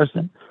punctual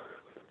person.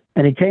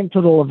 And he came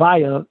to the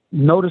Levaya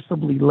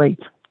noticeably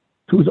late,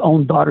 to his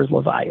own daughter's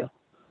Levaya.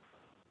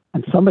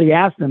 And somebody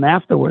asked him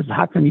afterwards,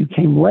 how come you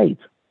came late?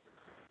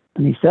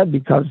 And he said,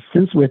 because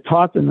since we're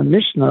taught in the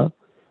Mishnah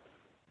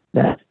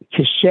that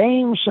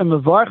Kishem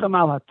shemevarchem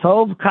al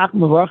hatov, kach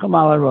mevarchem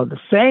al harah. The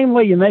same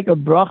way you make a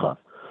bracha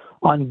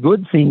on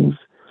good things,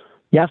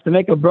 you have to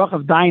make a bracha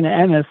of daina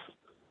emes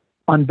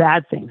on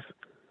bad things.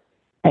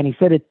 And he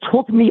said, it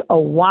took me a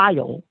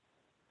while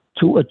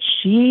to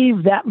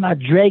achieve that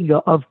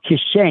madrega of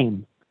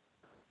kishem,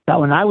 that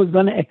when I was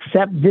going to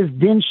accept this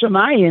din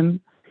shemayim,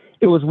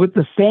 it was with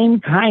the same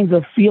kinds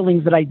of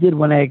feelings that I did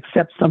when I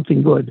accept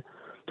something good,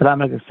 that I'm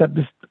going to accept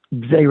this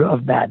gzeira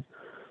of bad.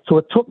 So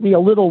it took me a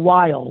little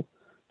while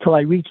till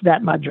I reached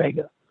that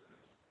madrega.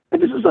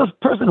 And this is a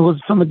person who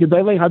was from a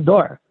Gedolei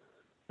Hador.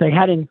 They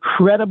had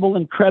incredible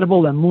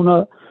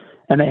emunah,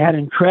 and they had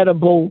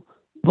incredible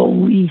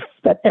belief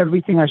that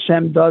everything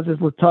Hashem does is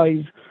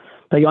l'toiv.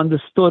 They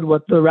understood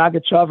what the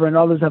Ragachover and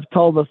others have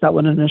told us, that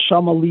when a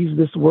neshama leaves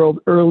this world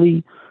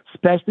early,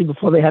 especially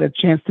before they had a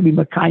chance to be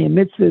Makayim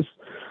Mitzvahs,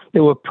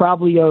 there were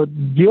probably a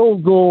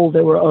Gilgul,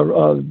 there were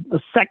a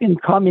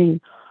second coming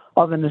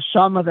of a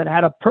neshama that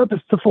had a purpose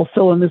to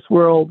fulfill in this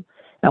world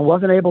and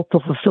wasn't able to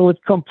fulfill it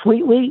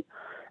completely.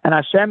 And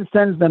Hashem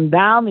sends them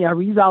down. The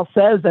Arizal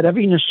says that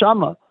every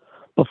neshama,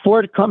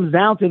 before it comes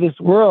down to this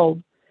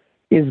world,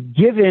 is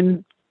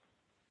given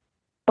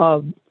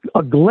a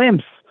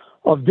glimpse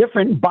of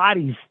different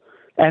bodies.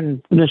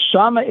 And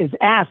neshama is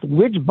asked,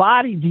 which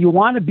body do you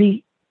want to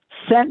be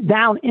sent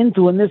down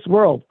into in this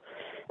world?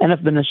 And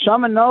if the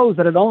neshama knows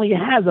that it only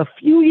has a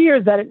few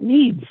years that it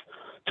needs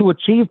to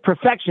achieve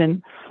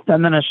perfection,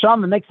 then the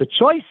neshama makes a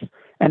choice,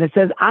 and it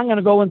says, I'm going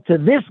to go into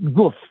this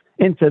guf,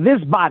 into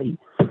this body.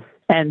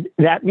 And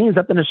that means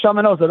that the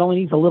neshama knows it only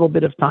needs a little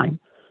bit of time.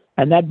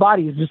 And that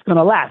body is just going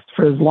to last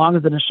for as long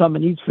as the neshama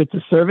needs for it to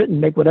serve it and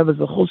make whatever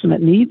zechusim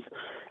it needs.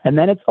 And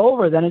then it's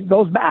over, then it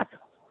goes back.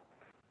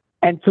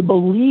 And to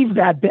believe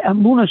that the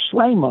emunah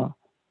shlema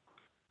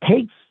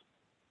takes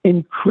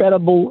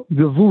incredible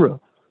gevura.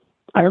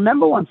 I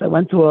remember once I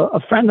went to a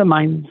friend of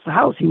mine's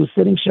house. He was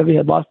sitting shiva. He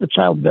had lost a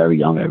child very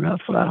young. I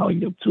forgot how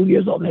young, 2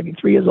 years old, maybe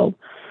 3 years old.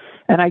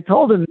 And I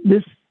told him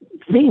this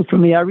thing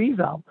from the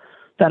Arizal,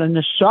 that a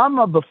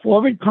neshama,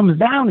 before it comes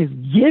down, is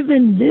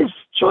given this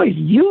choice.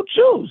 You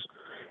choose.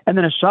 And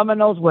the neshama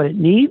knows what it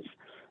needs,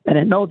 and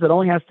it knows it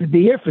only has to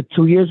be here for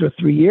 2 years or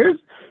 3 years,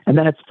 and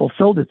then it's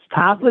fulfilled its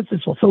tachlis,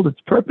 it's fulfilled its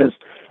purpose,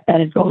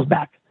 and it goes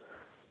back.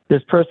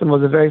 This person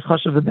was a very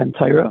chashuv ben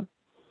Torah.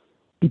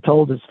 He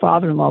told his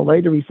father-in-law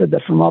later, he said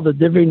that from all the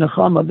divrei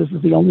nechama, this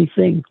is the only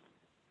thing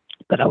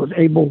that I was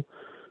able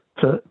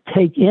to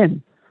take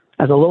in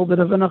as a little bit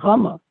of a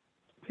nechama.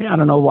 I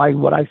don't know why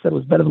what I said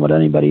was better than what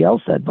anybody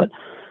else said, but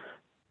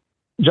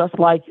just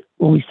like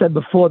when we said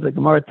before, the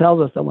Gemara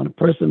tells us that when a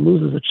person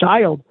loses a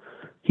child,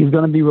 he's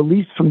going to be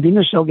released from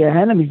Dina Shel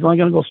Gehenna. He's only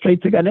going to go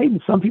straight to Gan Eden.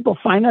 Some people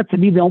find that to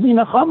be the only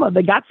nechama.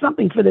 They got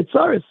something for their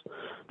tzaris.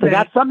 They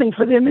got something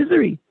for their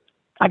misery.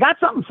 I got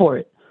something for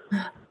it.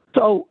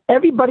 So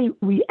everybody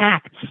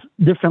reacts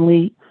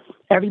differently.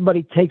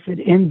 Everybody takes it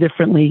in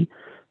differently.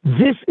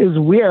 This is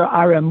where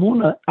our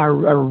emunah, our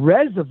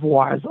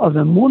reservoirs of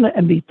emunah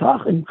and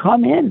bitachon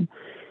come in.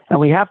 And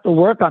we have to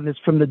work on this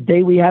from the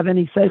day we have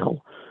any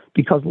seichel,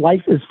 because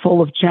life is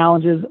full of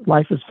challenges.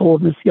 Life is full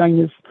of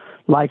nisyonis.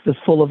 Life is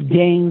full of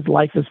gains.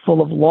 Life is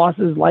full of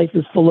losses. Life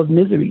is full of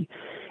misery.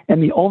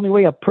 And the only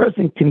way a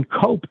person can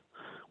cope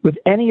with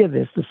any of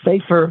this, the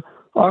Sefer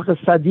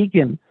Orchos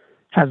Tzadikim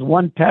has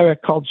one parak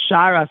called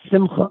Shara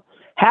Simcha.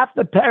 Half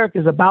the parak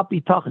is about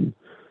bitachon.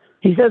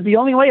 He says the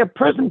only way a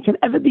person can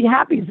ever be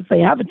happy is if they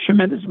have a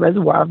tremendous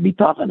reservoir of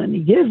bitachon. And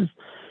he gives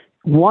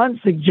one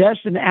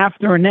suggestion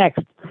after the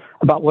next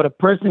about what a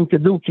person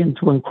could do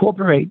to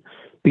incorporate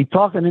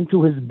bitachon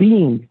into his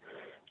being.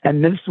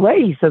 And this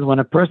way, he says, when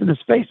a person is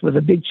faced with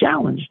a big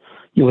challenge,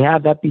 you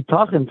have that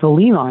bitachon to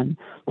lean on,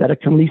 that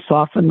it can at least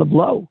soften the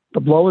blow. The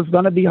blow is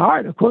going to be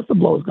hard. Of course, the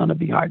blow is going to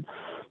be hard.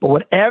 But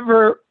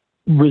whatever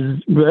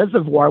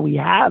reservoir we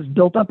have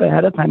built up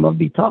ahead of time of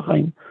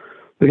bitachon,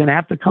 we're going to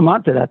have to come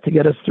onto that to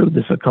get us through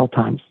difficult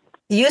times.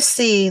 Do you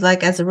see,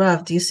 like as a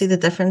Rav, do you see the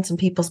difference in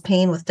people's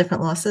pain with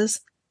different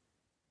losses?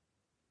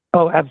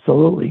 Oh,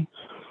 absolutely.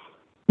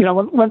 You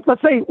know,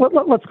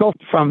 let's go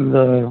from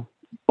the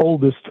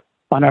oldest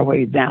on our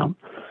way down.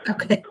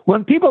 Okay.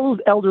 When people lose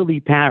elderly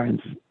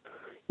parents, you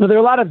know, there are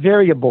a lot of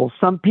variables.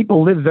 Some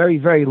people live very,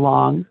 very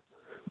long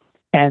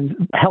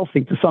and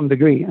healthy to some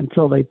degree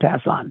until they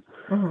pass on.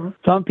 Mm-hmm.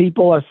 Some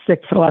people are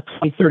sick for the last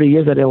 20, 30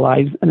 years of their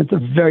lives, and it's a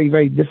very,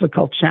 very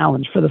difficult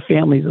challenge for the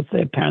families if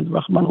their parents,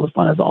 Rahman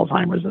al-Islam, has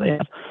Alzheimer's, or they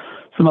have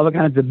some other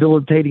kind of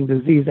debilitating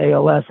disease,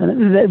 ALS,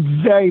 and it's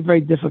very,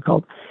 very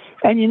difficult.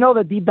 And you know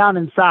that deep down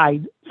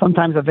inside,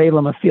 sometimes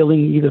Avelim are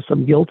feeling either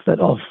some guilt that,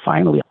 oh,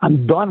 finally,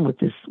 I'm done with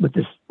this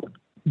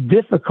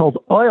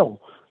difficult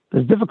oil,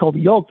 this difficult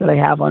yoke that I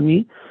have on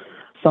me.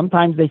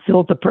 Sometimes they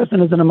feel that the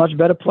person is in a much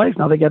better place.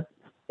 Now they get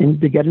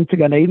into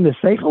Gan Eden, the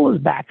seichel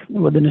is back. The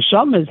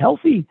neshama is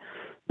healthy.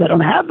 They don't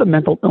have the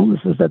mental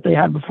illnesses that they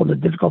had before, the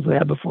difficulties they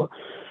had before.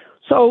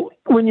 So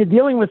when you're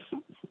dealing with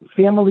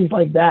families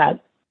like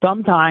that,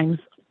 sometimes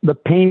the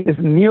pain is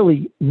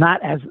nearly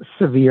not as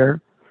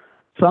severe.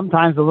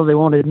 Sometimes, although they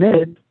won't admit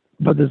it,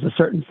 but there's a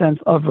certain sense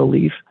of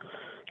relief.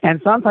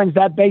 And sometimes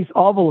that base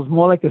oval is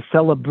more like a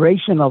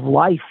celebration of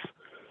life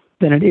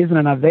than it is in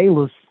an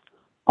avelus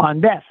on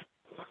death.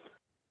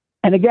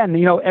 And again,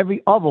 you know,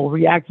 every oval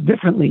reacts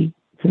differently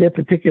to their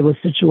particular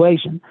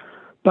situation.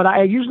 But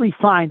I usually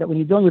find that when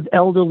you're dealing with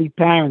elderly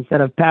parents that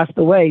have passed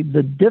away,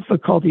 the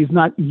difficulty is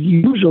not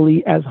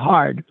usually as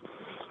hard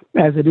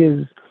as it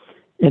is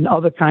in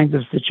other kinds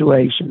of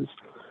situations.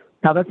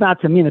 Now, that's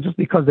not to mean that just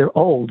because they're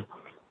old,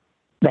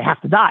 they have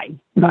to die.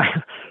 You know,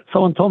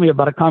 someone told me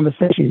about a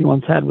conversation he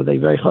once had with a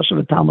very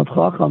chashuv Talmud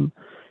Chacham.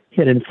 He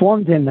had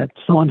informed him that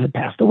someone had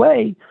passed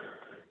away,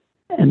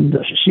 and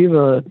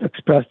Shiva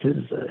expressed his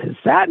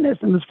sadness.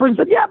 And this person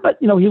said, "Yeah,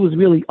 but you know, he was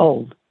really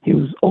old. He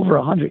was over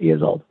 100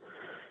 years old."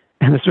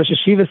 And this Rosh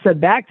Shiva said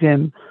back to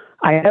him,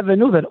 "I never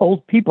knew that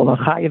old people are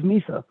chayav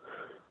misa."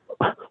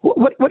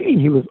 What do you mean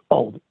he was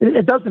old?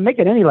 It doesn't make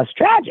it any less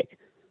tragic.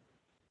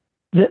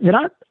 They're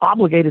not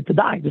obligated to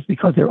die just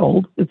because they're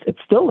old. It's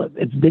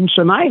been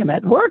shemayim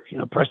at work. You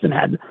know, a person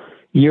had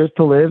years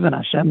to live, and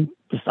Hashem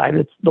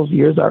decided those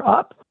years are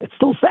up. It's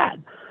still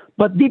sad.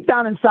 But deep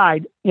down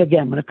inside,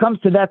 again, when it comes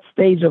to that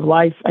stage of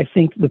life, I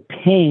think the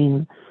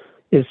pain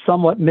is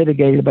somewhat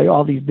mitigated by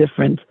all these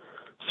different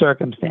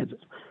circumstances.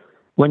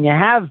 When you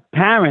have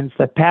parents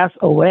that pass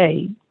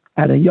away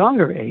at a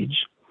younger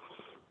age,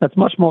 that's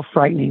much more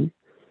frightening.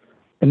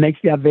 It makes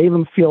the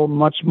Avelim feel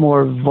much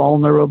more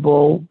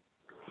vulnerable.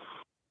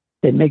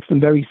 It makes them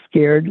very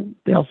scared.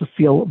 They also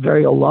feel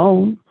very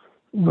alone.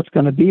 What's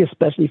going to be,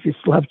 especially if you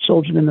still have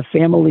children in the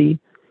family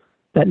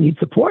that need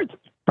support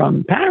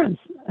from parents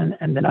and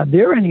they're not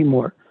there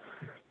anymore.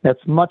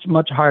 That's much,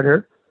 much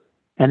harder.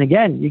 And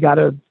again, you got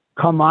to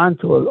come on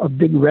to a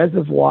big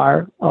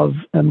reservoir of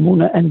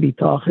emunah and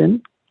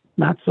bitachon.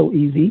 Not so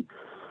easy.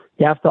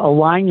 You have to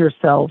align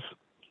yourself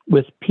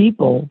with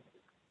people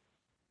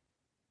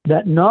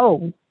that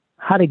know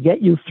how to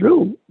get you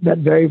through that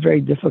very,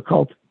 very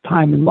difficult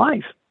time in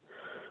life.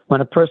 When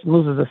a person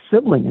loses a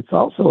sibling, it's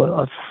also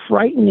a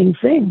frightening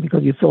thing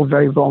because you feel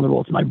very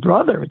vulnerable. It's my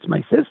brother, it's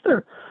my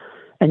sister.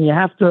 And you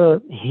have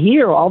to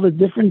hear all the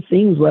different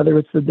things, whether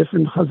it's the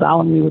different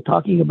chazalim we were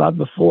talking about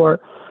before.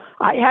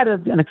 I had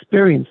an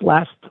experience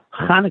last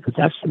Hanukkah. It's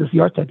actually this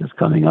Yartek is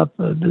coming up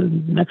the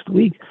next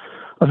week.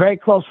 A very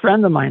close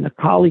friend of mine, a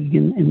colleague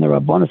in the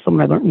Rabbana,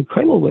 someone I learned in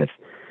Kollel with,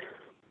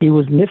 he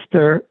was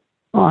nifter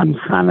on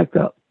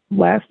Hanukkah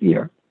last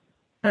year.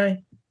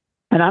 Hi.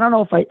 And I don't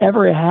know if I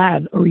ever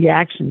had a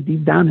reaction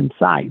deep down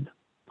inside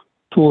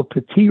to a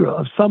patira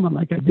of someone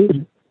like I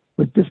did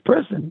with this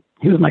person.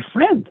 He was my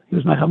friend. He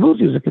was my chavuz.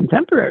 He was a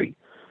contemporary.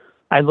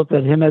 I looked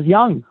at him as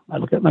young. I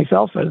looked at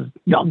myself as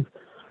young.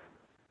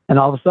 And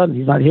all of a sudden,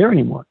 he's not here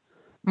anymore.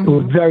 Mm-hmm. It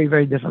was very,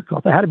 very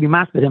difficult. I had to be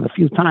masped him a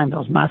few times. I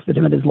was masped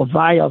him at his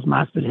levaya. I was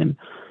masped him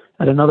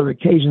at another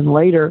occasion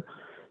later.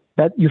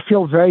 That you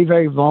feel very,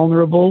 very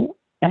vulnerable.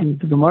 And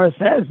the Gemara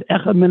says,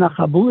 Echad min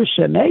ha-chabura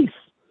shemeis.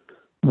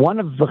 One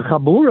of the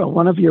chabura,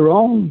 one of your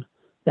own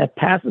that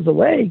passes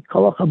away,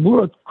 kol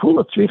ha-chabura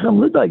kula tzricham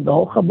lidag. The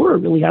whole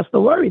chabura really has to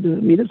worry. There's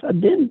a midas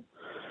hadin.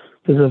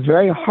 There's a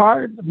very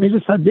hard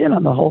midas hadin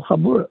on the whole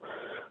chabura.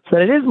 So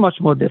it is much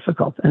more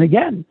difficult. And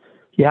again,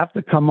 you have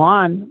to come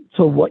on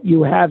to what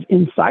you have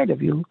inside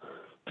of you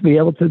to be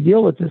able to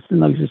deal with this.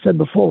 And as you said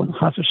before, when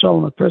chas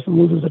v'sholom, a person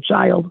loses a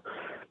child,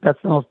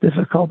 that's the most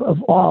difficult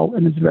of all,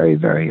 and it's very,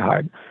 very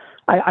hard.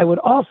 I would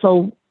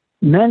also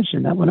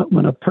mention that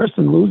when a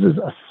person loses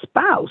a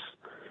spouse,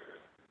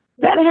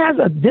 that has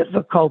a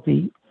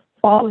difficulty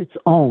all its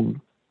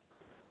own.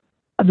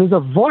 There's a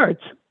vort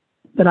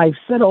that I've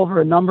said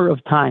over a number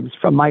of times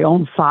from my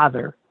own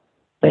father,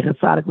 who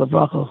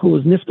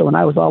was nifta when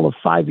I was all of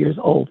 5 years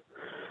old.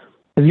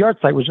 His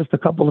yahrzeit was just a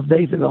couple of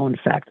days ago, in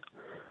fact.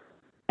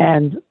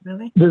 And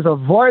Really? there's a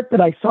vort that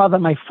I saw that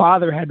my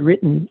father had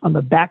written on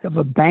the back of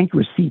a bank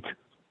receipt.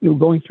 We were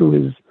going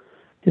through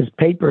his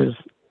papers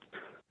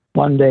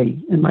one day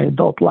in my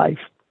adult life.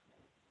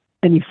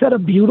 And he said a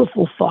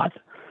beautiful thought.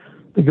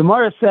 The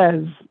Gemara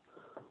says,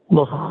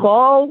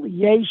 L'chol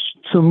yesh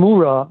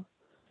tumura,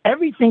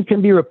 everything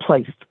can be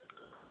replaced.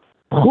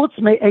 Chutz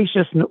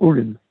me'eshes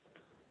ne'urim,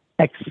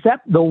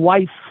 except the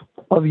wife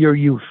of your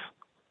youth.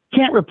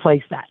 Can't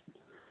replace that.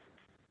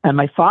 And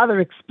my father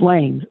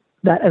explained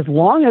that as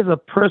long as a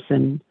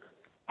person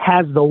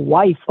has the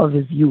wife of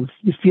his youth,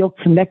 you feel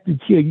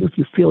connected to your youth,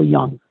 you feel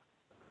young.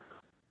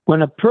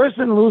 When a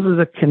person loses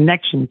a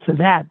connection to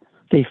that,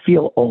 they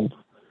feel old.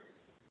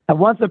 And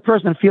once a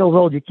person feels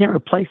old, you can't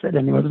replace it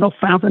anymore. There's no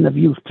fountain of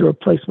youth to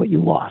replace what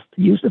you lost.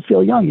 You used to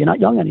feel young. You're not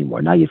young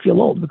anymore. Now you feel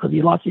old because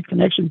you lost your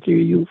connection to your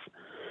youth.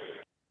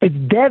 It's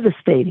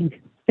devastating.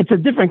 It's a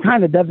different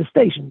kind of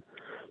devastation.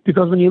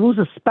 Because when you lose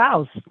a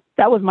spouse,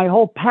 that was my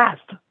whole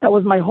past. That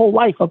was my whole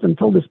life up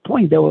until this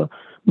point. They were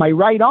my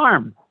right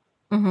arm.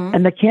 Mm-hmm.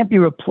 And that can't be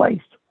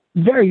replaced.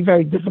 Very,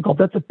 very difficult.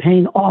 That's a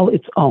pain all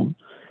its own.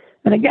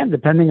 And again,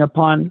 depending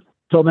upon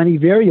so many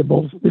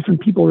variables,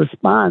 different people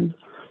respond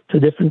to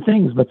different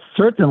things. But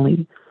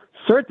certainly,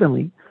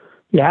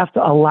 you have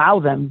to allow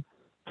them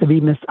to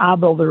be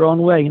misabel their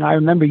own way. I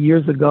remember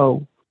years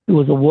ago, there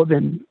was a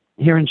woman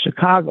here in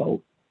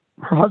Chicago.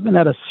 Her husband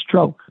had a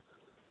stroke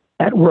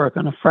at work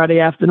on a Friday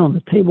afternoon.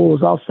 The table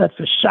was all set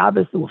for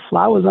Shabbos. There were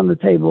flowers on the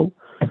table.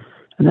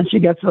 And then she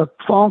gets a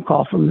phone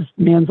call from this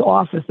man's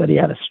office that he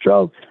had a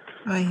stroke.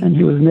 Right. And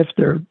he was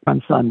nifter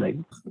on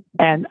Sunday.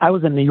 And I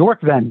was in New York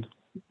then,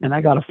 and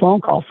I got a phone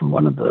call from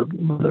one of the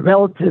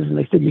relatives, and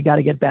they said, you got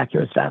to get back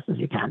here as fast as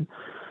you can.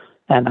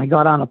 And I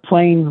got on a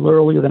plane a little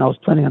earlier than I was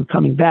planning on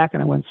coming back,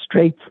 and I went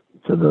straight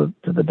to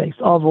the base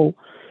oval,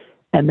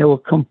 and they were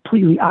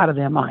completely out of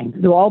their mind.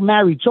 They were all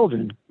married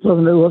children. It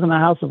wasn't a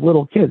house of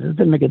little kids. It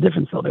didn't make a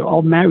difference, though. They were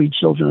all married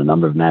children, a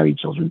number of married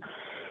children.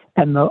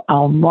 And the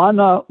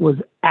almana was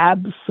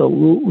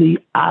absolutely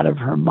out of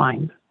her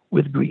mind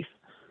with grief.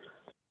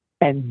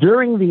 And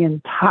during the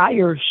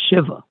entire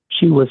Shiva,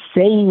 she was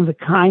saying the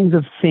kinds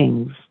of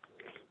things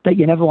that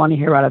you never want to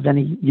hear out of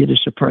any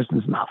Yiddish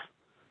person's mouth.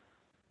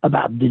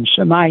 About Din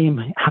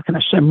Shemayim, how can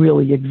Hashem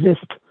really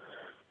exist?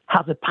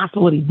 How's it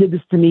possible that he did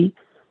this to me?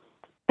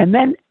 And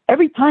then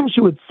every time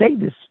she would say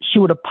this, she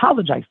would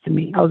apologize to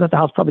me. I was at the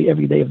house probably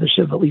every day of the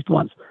Shiva, at least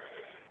once.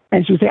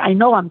 And she would say, I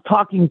know I'm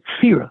talking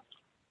kfira,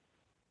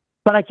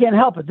 but I can't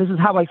help it. This is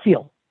how I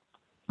feel.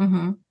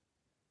 Mm-hmm.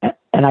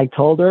 And I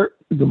told her,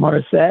 the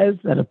Gemara says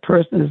that a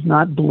person is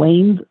not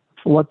blamed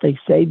for what they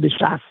say,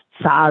 b'shas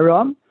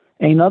tzaram,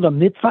 another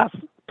mitzvah. A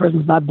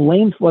person's not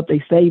blamed for what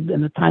they say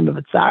in the time of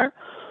a tsar.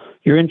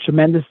 You're in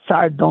tremendous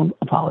tsar, don't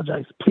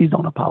apologize. Please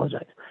don't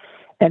apologize.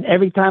 And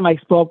every time I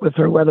spoke with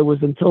her, whether it was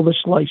until the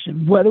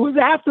shloshim, whether it was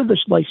after the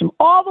shloshim,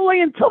 all the way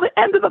until the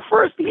end of the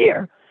first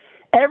year,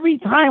 every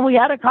time we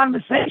had a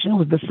conversation, it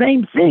was the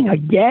same thing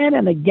again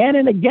and again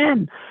and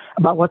again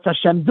about what's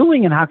Hashem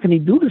doing and how can he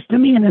do this to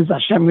me and is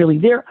Hashem really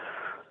there?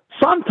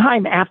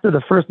 Sometime after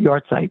the first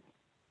yahrzeit,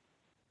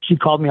 she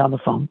called me on the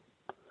phone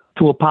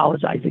to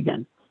apologize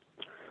again.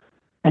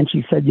 And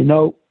she said,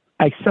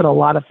 I said a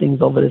lot of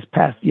things over this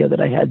past year that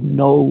I had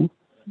no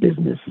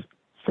business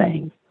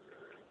saying.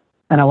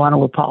 And I want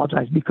to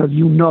apologize because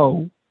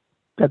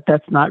that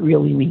that's not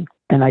really me.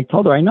 And I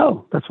told her, I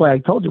know. That's why I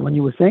told you when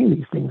you were saying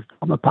these things,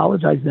 don't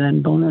apologize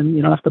then, and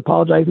you don't have to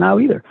apologize now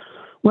either.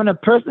 When a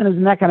person is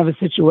in that kind of a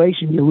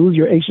situation, you lose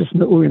your Eishes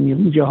Ne'urim, you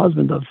lose your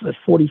husband of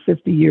 40,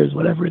 50 years,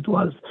 whatever it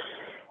was,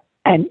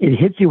 and it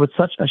hits you with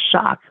such a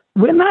shock.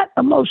 We're not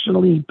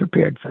emotionally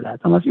prepared for that.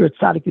 Unless you're a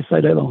tzaddik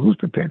Yisrael Elon, who's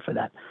prepared for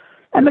that?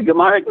 And the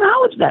Gemara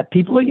acknowledged that.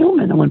 People are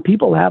human. And when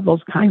people have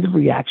those kinds of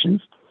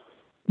reactions,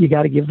 you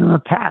got to give them a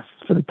pass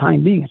for the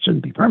time being. It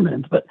shouldn't be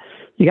permanent, but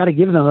you got to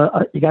give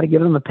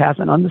them a pass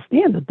and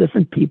understand that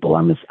different people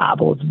are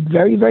misabel. It's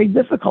very, very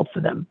difficult for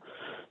them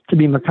to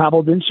be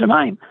makabel din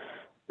shemayim.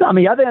 On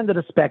the other end of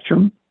the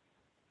spectrum,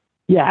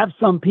 you have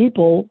some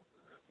people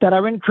that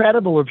are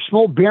incredible. Or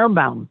Shmuel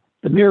Birnbaum,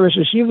 the Mir Rosh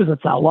Yeshiva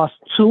Zatzal, lost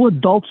 2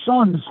 adult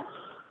sons.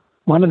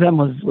 One of them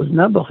was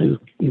Nebuch.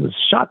 He was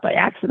shot by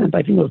accident.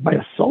 I think it was by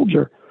a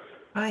soldier.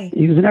 Aye.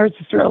 He was in Eretz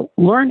Yisrael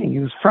learning.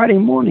 It was Friday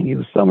morning. He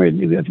was somewhere, I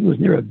think it was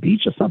near a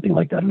beach or something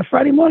like that. On a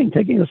Friday morning,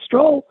 taking a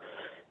stroll,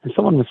 and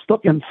someone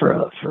mistook him for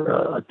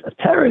a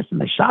terrorist, and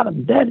they shot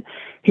him dead.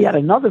 He had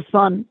another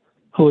son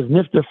who was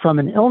nifter from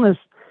an illness.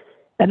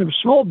 And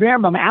Shmuel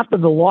Birnbaum, after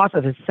the loss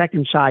of his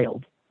second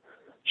child,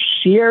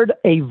 shared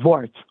a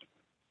vort.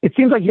 It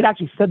seems like he'd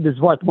actually said this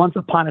vort once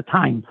upon a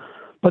time.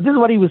 But this is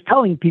what he was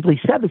telling people. He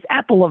said this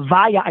at the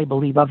Levaya, I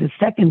believe, of his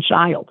second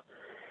child.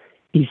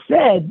 He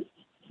said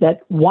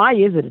that, why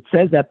is it? It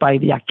says that by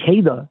the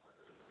Akedah, it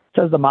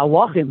says the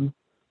Malachim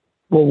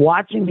were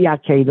watching the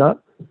Akedah,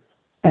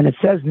 and it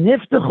says,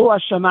 Niftechu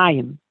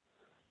Hashamayim.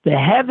 The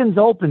heavens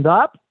opened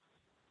up,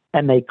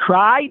 and they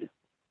cried,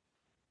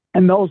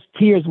 and those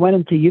tears went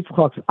into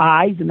Yitzchak's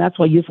eyes, and that's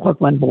why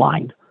Yitzchak went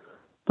blind,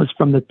 was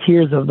from the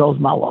tears of those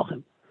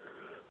Malachim.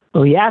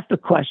 So he asked the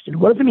question,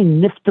 what does it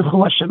mean, niftachu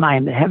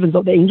hashamayim? The heavens,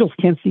 the angels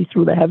can't see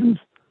through the heavens?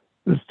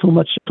 There's too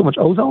much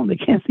ozone, they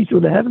can't see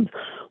through the heavens?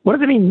 What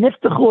does it mean,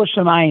 niftachu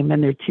hashamayim?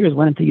 And their tears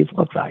went into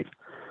Yitzchak's eyes.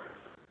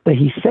 But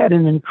he said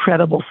an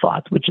incredible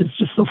thought, which is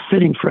just so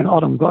fitting for an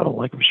Adam Gadol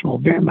like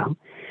Shmuel Birnbaum.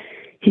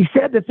 He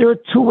said that there are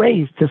two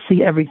ways to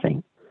see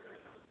everything.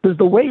 There's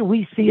the way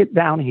we see it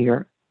down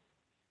here,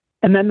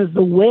 and then there's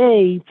the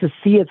way to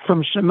see it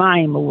from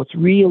Shemayim, or what's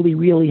really,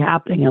 really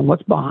happening, and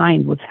what's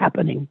behind what's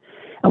happening,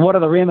 and what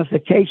are the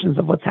ramifications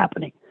of what's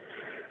happening.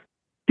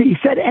 He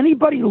said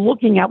anybody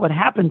looking at what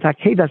happened to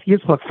Akedas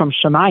Yitzchak from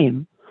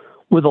Shemayim,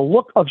 with a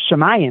look of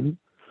Shemayim,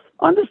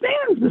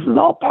 understands this is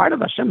all part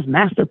of Hashem's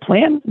master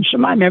plan. In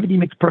Shemayim, everything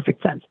makes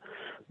perfect sense.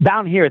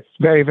 Down here, it's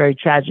very, very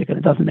tragic, and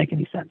it doesn't make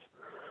any sense.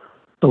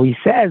 So he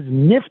says,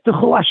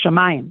 Niftachu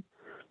hashamayim,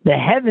 the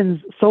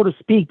heavens, so to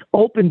speak,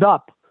 opened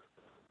up,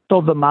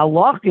 so the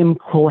malachim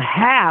will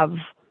have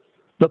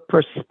the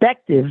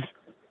perspective,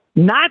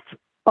 not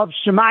of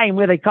Shemayim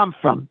where they come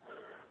from,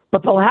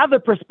 but they'll have the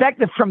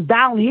perspective from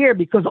down here,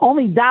 because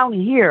only down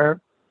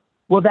here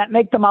will that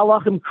make the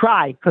malachim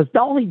cry, because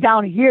only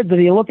down here do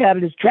they look at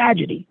it as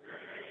tragedy.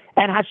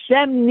 And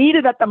Hashem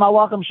needed that the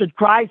malachim should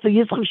cry, so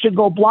Yitzchak should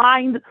go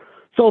blind.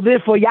 So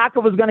therefore,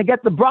 Yaakov was going to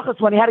get the brachas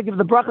when he had to give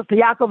the brachas to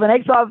Yaakov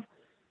and Esav.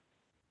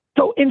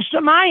 So in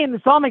Shemayim,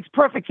 this all makes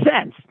perfect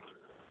sense.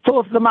 So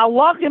if the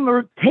malachim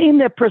retain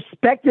their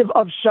perspective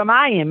of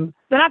Shemayim,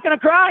 they're not going to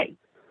cry.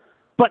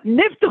 But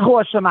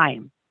niftachu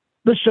Shemayim,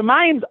 the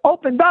Shemayims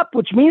opened up,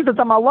 which means that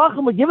the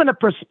malachim were given a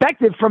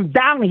perspective from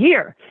down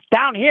here.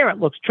 Down here, it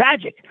looks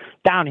tragic.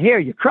 Down here,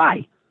 you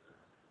cry.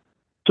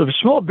 So the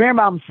Shmuel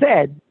Birnbaum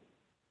said,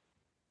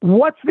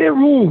 what's their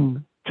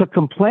room to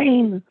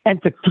complain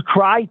and to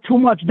cry too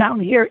much down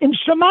here? In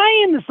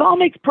Shemayim, this all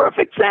makes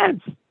perfect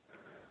sense.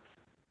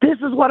 This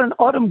is what an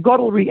Adam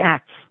Gadol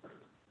reacts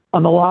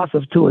on the loss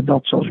of two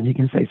adult children. He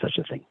can say such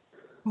a thing.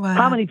 Wow.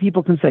 How many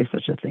people can say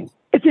such a thing?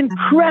 It's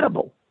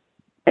incredible.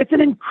 It's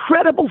an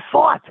incredible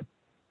thought.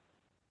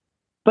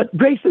 But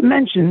Grayson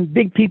mentioned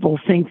big people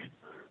think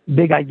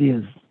big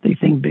ideas. They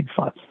think big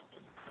thoughts.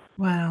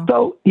 Wow.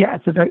 So yeah,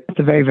 it's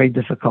a very, very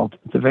difficult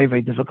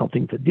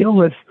thing to deal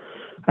with.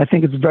 I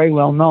think it's very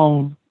well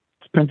known.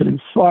 It's printed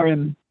in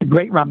Svarim. The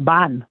great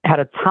Ramban had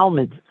a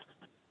Talmud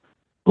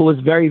who was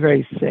very,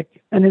 very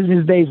sick, and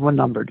his days were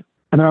numbered.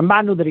 And the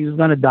Ramban knew that he was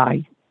going to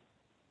die.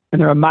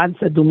 And the Ramban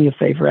said, do me a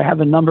favor. I have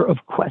a number of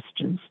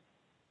questions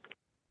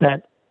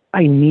that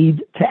I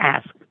need to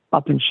ask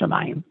up in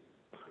Shemayim.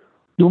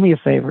 Do me a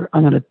favor.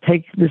 I'm going to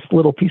take this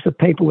little piece of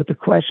paper with the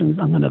questions.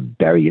 I'm going to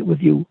bury it with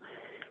you.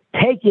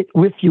 Take it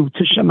with you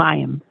to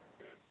Shemayim.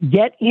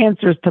 Get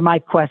answers to my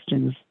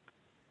questions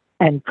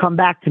and come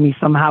back to me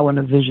somehow in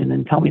a vision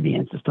and tell me the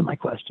answers to my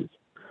questions.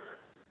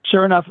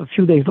 Sure enough, a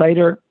few days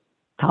later,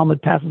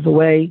 Talmud passes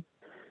away,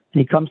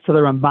 and he comes to the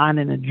Ramban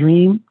in a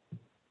dream,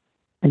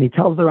 and he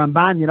tells the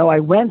Ramban, I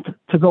went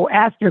to go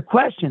ask your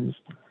questions,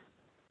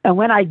 and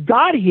when I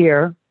got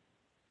here,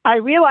 I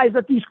realized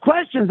that these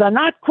questions are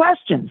not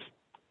questions.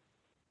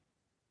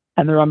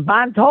 And the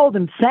Ramban told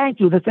him, thank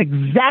you, that's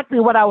exactly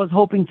what I was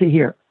hoping to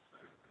hear.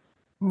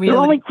 Really?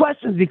 They're only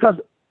questions because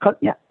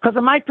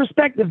of my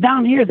perspective,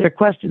 down here, they're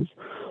questions.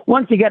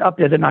 Once you get up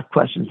there, they're not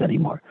questions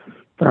anymore.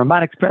 The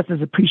Ramban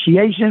expresses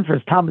appreciation for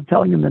his Talmud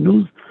telling him the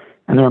news,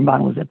 and the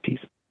Ramban was at peace.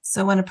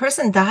 So when a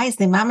person dies,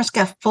 they mamish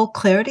got full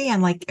clarity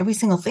on like every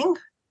single thing?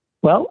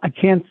 Well, I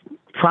can't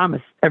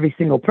promise every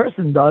single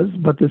person does,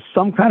 but there's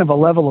some kind of a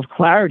level of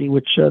clarity,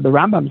 which the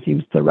Rambam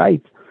seems to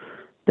write,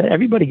 that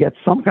everybody gets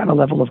some kind of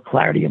level of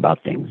clarity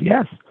about things,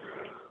 yes.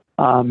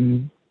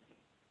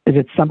 Is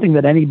it something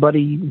that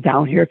anybody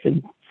down here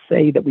can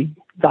say that we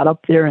got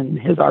up there and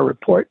here's our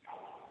report?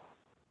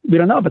 We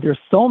don't know, but there's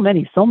so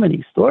many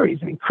stories,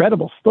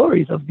 incredible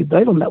stories of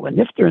Gedolim that were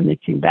nifter, and they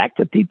came back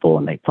to people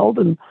and they told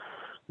them,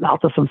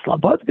 Alta from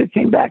Slobodka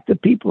came back to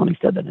people and he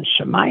said that in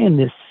Shemayim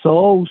they're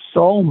so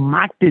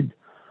makbid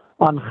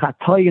on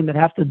chatoyim that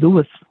have to do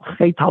with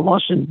chet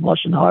haloshin,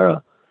 loshin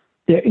hara.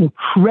 They're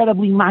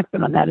incredibly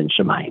makbid on that in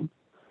Shemayim.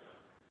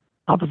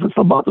 Alta from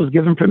Slobodka was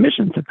given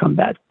permission to come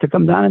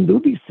down and do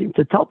these things,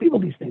 to tell people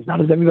these things. Now,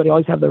 does everybody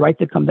always have the right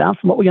to come down?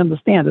 From what we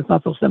understand, it's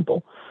not so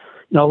simple.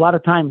 A lot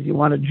of times you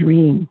want to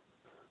dream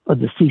a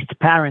deceased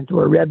parent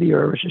or a rebbe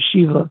or a rosh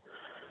yeshiva,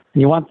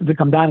 and you want them to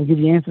come down and give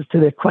you answers to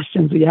their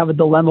questions, or you have a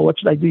dilemma, what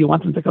should I do? You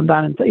want them to come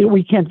down and tell you.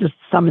 We can't just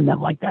summon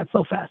them like that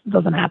so fast. It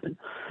doesn't happen.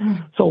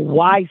 So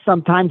why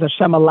sometimes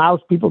Hashem allows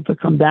people to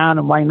come down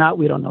and why not,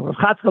 we don't know. Rav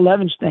Chatzkel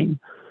Levenstein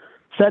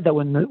said that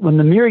when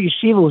the Mir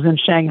Yeshiva was in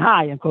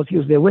Shanghai, and of course he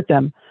was there with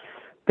them,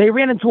 they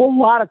ran into a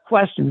lot of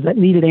questions that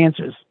needed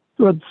answers.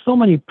 There were so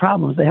many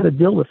problems they had to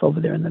deal with over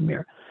there in the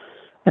Mir.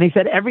 And he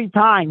said every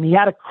time he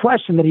had a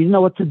question that he didn't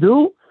know what to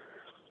do,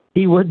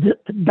 he would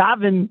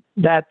daven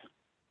that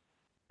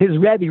his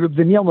Rebbe, Reb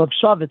Daniel of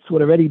Shavitz, who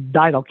had already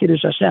died, Al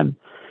Kiddush Hashem,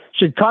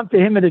 should come to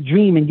him in a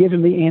dream and give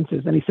him the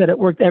answers. And he said it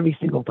worked every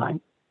single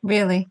time.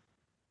 Really?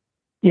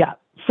 Yeah.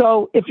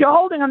 So if you're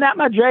holding on that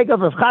madrega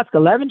of Rav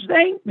Chatzkel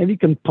Levenstein, maybe you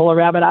can pull a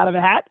rabbit out of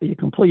a hat, or you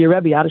can pull your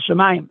Rebbe out of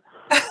Shemayim.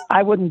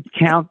 I wouldn't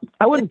count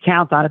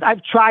on it.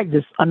 I've tried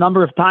this a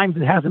number of times.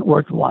 It hasn't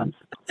worked once.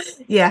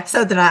 Yeah,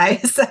 so did I.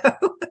 So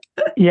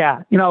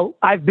yeah,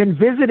 I've been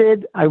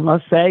visited, I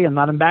must say, I'm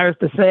not embarrassed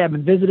to say, I've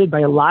been visited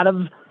by a lot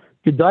of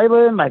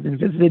Gedolim. I've been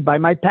visited by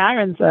my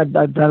parents. I've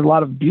had a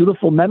lot of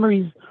beautiful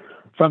memories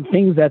from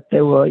things that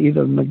they were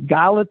either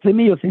megala to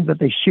me or things that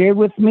they shared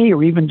with me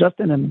or even just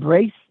an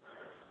embrace.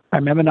 I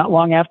remember not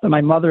long after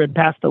my mother had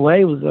passed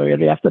away, it was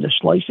already after the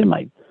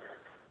Shloshim.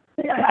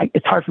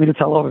 It's hard for me to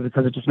tell over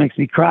because it just makes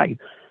me cry.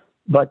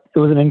 But it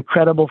was an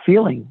incredible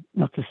feeling,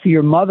 to see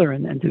your mother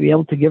and to be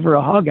able to give her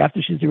a hug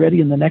after she's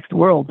already in the next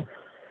world.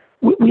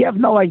 We have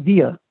no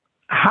idea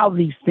how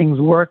these things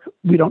work.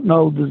 We don't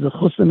know the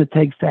zechusim it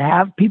takes to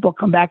have people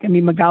come back and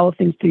be megala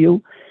things to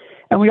you.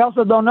 And we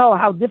also don't know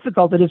how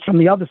difficult it is from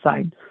the other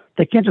side.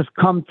 They can't just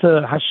come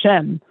to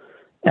Hashem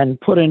and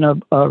put in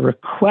a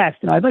request.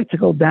 I'd like to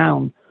go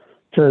down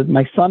to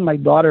my son, my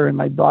daughter, and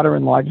my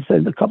daughter-in-law. I just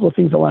said a couple of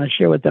things I want to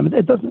share with them.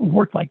 It doesn't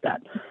work like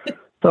that.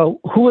 So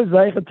who is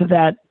zeichet to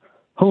that?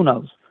 Who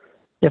knows?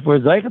 If we're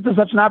zeichet to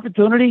such an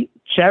opportunity,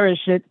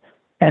 cherish it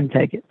and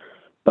take it.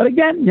 But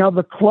again,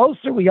 the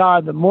closer we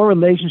are, the more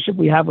relationship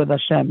we have with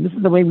Hashem. This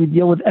is the way we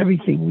deal with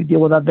everything. We deal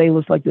with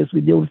Avelis like this.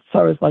 We deal with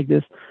Tsaras like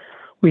this.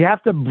 We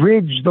have to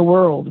bridge the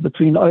world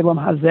between Olam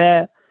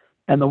Hazeh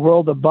and the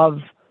world above.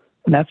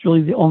 And that's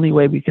really the only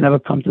way we can ever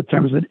come to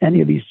terms with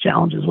any of these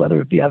challenges,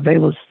 whether it be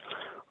Avelis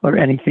or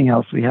anything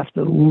else. We have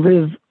to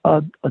live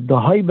a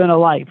dahaib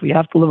life. We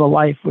have to live a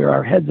life where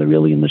our heads are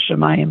really in the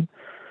Shemayim,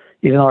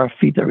 even though our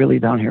feet are really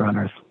down here on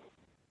earth.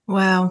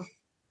 Wow.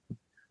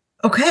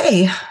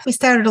 Okay. We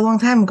started a long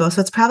time ago,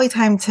 so it's probably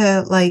time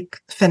to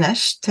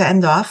finish, to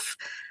end off.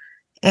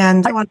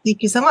 And I want to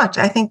thank you so much.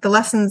 I think the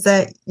lessons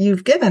that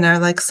you've given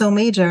are so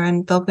major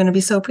and they're going to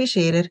be so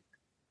appreciated.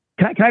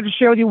 Can I just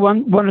share with you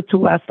one or two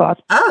last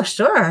thoughts? Oh,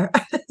 sure.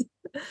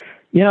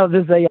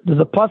 There's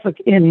a pasuk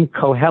in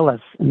Koheles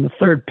in the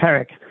third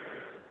parak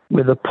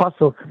where the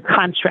pasuk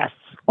contrasts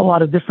a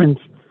lot of different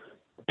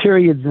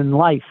periods in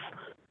life.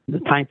 The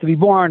time to be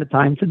born, the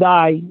time to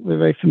die. We're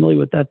very familiar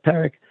with that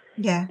parak.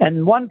 Yeah.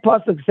 And one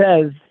pasuk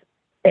says,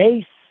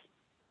 "Ace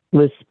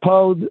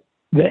lispod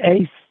the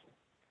ace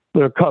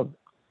l'rkod."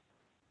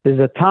 There's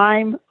a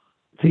time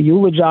to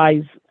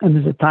eulogize and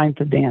there's a time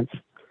to dance.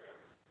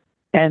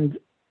 And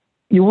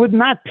you would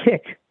not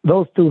pick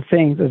those two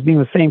things as being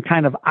the same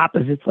kind of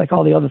opposites like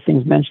all the other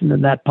things mentioned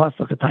in that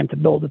pasuk: a time to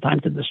build, a time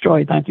to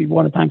destroy, a time to be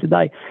born, a time to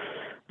die.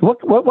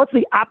 What's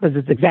the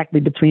opposites exactly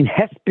between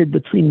hesped,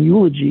 between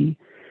eulogy,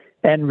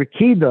 and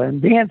rikida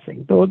and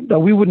dancing? Though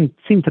we wouldn't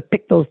seem to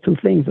pick those two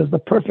things as the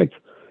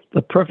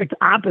perfect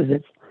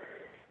opposites.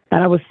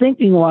 And I was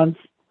thinking once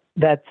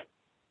that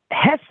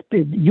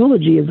hesped,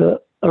 eulogy, is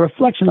a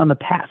reflection on the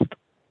past.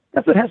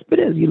 That's what hesped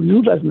is. You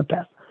eulogize in the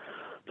past.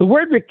 The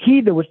word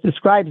rikida, which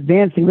describes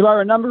dancing, there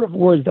are a number of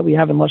words that we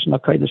have in Lashon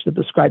HaKodesh that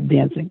describe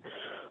dancing.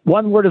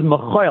 One word is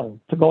mechoil,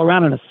 to go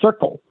around in a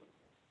circle.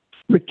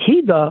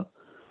 Rikida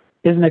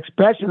is an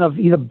expression of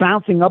either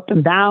bouncing up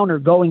and down or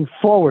going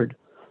forward.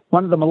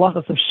 One of the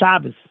malachas of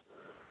Shabbos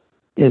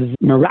is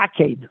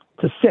meraked,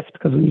 to sift,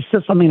 because when you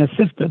sift something in a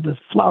sifter, the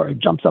flour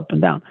jumps up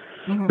and down.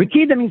 Mm-hmm.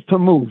 Rikida means to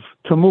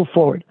move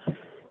forward,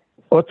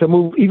 or to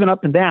move even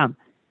up and down.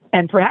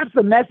 And perhaps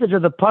the message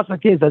of the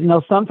pasuk is that,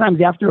 sometimes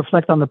you have to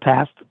reflect on the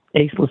past,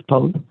 aceless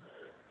pod,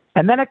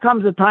 and then it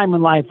comes a time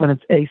in life when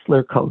it's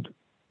aceler code.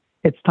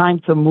 It's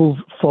time to move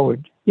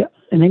forward. Yeah,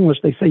 in English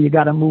they say you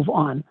got to move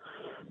on.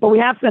 But we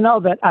have to know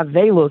that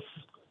avelus,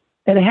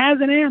 it has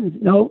an end.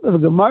 The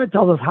Gemara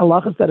tells us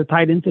halachas that are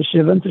tied into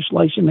Shiva, into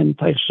Shloshim, and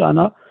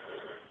Teichshana.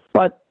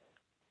 But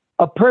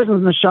a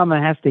person's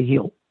neshama has to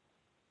heal.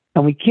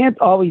 And we can't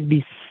always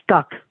be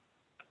stuck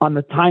on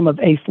the time of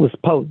aceless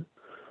pod.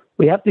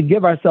 We have to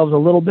give ourselves a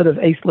little bit of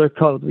aceler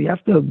code. We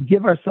have to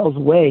give ourselves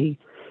way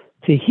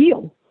to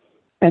heal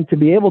and to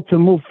be able to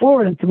move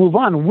forward and to move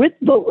on with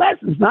the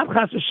lessons, not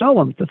chas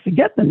v'sholom, to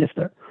forget the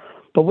nifter,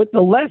 but with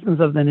the lessons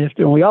of the nifter.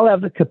 And we all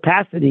have the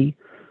capacity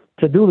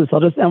to do this.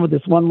 I'll just end with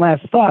this one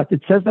last thought.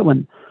 It says that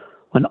when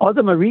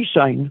Adam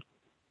HaRishon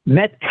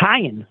met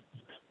Cain,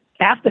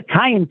 after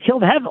Cain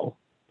killed Hevel,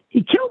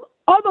 he killed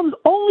Adam's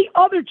only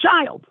other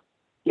child.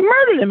 He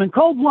murdered him in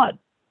cold blood.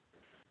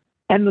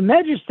 And the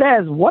Medrash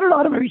says, what did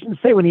Adam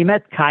HaRishon say when he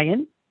met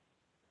Cain?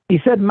 He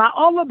said,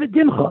 Ma'ala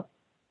b'dincha.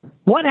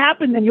 What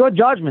happened in your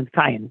judgment,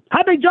 Cain?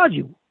 How'd they judge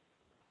you?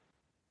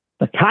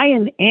 The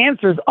Cain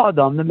answers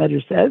Adam, the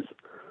Medrash says,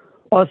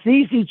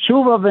 Osisi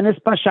tshuva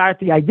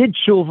v'nispasharti. I did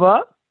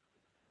tshuva,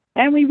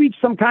 and we reached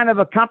some kind of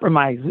a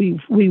compromise. We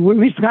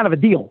reached some kind of a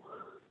deal.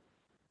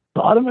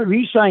 So Adam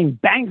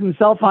HaRishon bangs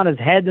himself on his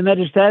head, the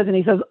Medrash says, and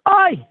he says,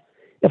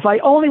 if I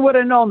only would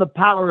have known the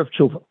power of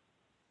tshuva.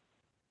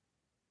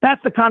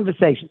 That's the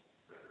conversation.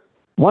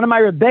 One of my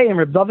Rebbeim,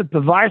 Reb David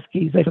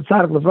Povarsky, Zeichat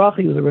Tzadik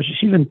Levracha, who was a Rosh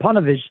Yeshiva in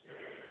Ponevezh,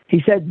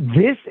 he said,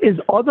 this is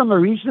Adam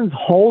HaRishon's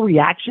whole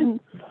reaction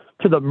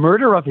to the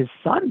murder of his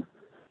son?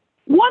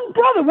 One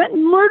brother went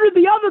and murdered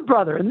the other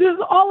brother. And this is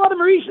all Adam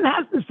HaRishon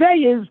has to say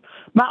is,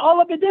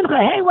 Ma'ola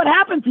b'dincha, hey, what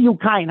happened to you,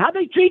 Cain? How'd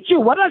they treat you?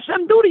 What did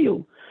Hashem do to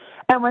you?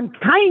 And when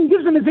Cain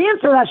gives him his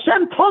answer,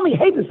 Hashem told me,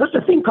 hey, there's such a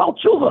thing called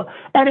tshuva,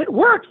 and it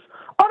works.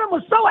 Adam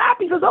was so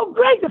happy. He says, oh,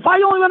 great. If I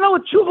only want to know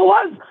what tshuva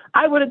was,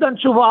 I would have done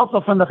tshuva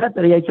also from the chet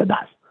that he ate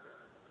das.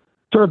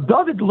 So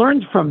David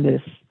learned from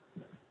this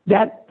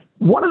that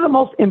one of the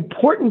most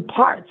important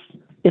parts,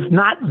 if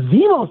not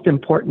the most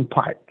important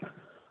part,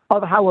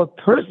 of how a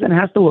person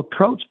has to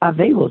approach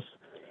Avelos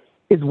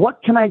is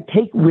what can I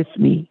take with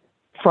me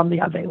from the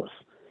Avelos?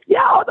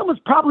 Yeah, Adam was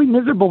probably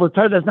miserable. The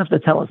Torah doesn't have to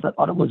tell us that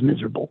Adam was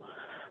miserable.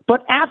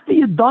 But after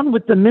you're done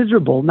with the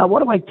miserable, now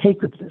what do I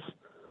take with this?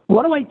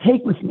 What do I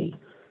take with me?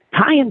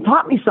 Cain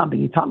taught me something.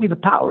 He taught me the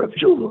power of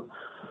tshuva.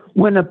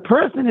 When a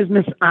person is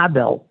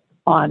misabel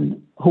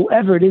on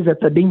whoever it is that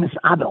they're being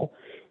misabel,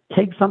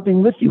 take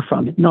something with you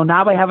from it. No,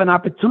 now I have an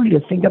opportunity to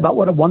think about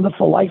what a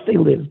wonderful life they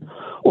lived,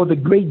 or the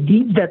great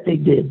deeds that they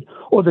did,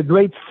 or the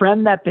great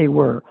friend that they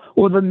were,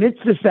 or the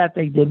mitzvahs that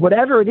they did,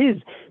 whatever it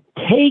is.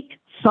 Take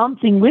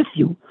something with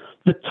you.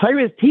 The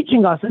Torah is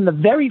teaching us in the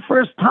very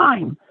first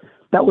time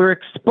that we're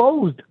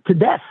exposed to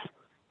death.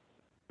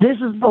 This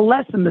is the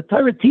lesson the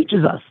Torah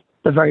teaches us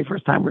the very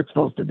first time we're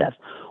exposed to death.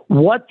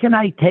 What can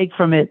I take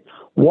from it?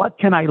 What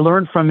can I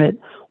learn from it?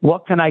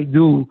 What can I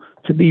do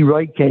to be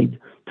roiked,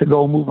 to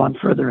go move on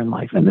further in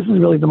life? And this is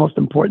really the most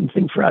important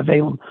thing for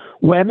Avelim.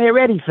 When they're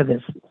ready for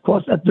this, of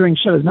course, that during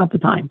Shiva is not the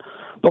time.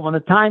 But when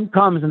the time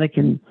comes and they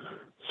can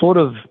sort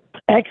of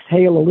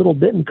exhale a little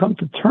bit and come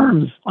to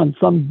terms on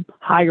some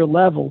higher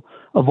level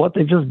of what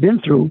they've just been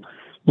through,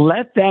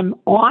 let them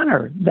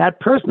honor that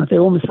person that they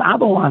were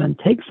misabel on and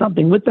take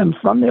something with them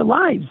from their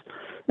lives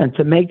and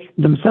to make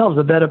themselves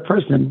a better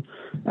person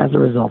as a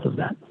result of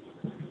that.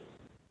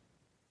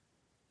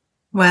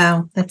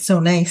 Wow, that's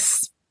so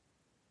nice.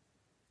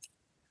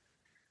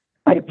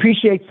 I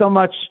appreciate so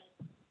much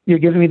you're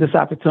giving me this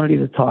opportunity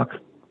to talk.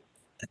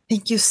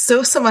 Thank you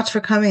so much for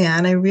coming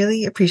on. I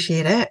really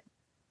appreciate it.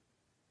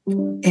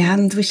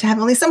 And we should have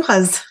only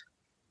simchas.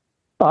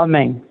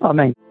 Amen.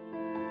 Amen.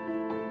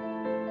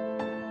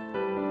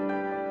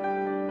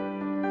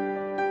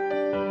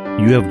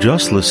 You have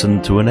just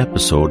listened to an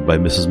episode by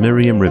Mrs.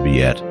 Miriam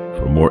Ribiat.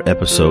 For more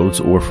episodes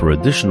or for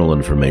additional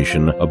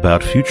information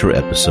about future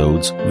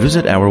episodes,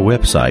 visit our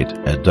website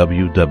at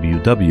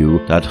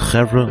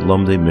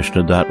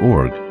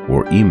www.chevralomdemishnah.org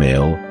or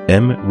email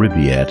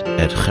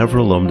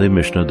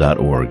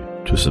mribiat@chevralomdemishnah.org.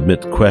 To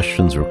submit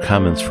questions or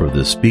comments for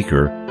this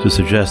speaker, to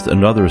suggest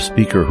another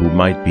speaker who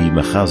might be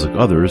mechazik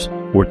others,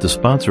 or to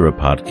sponsor a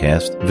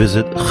podcast,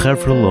 visit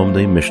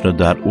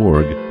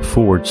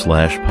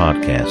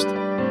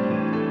chevralomdemishnah.org/podcast.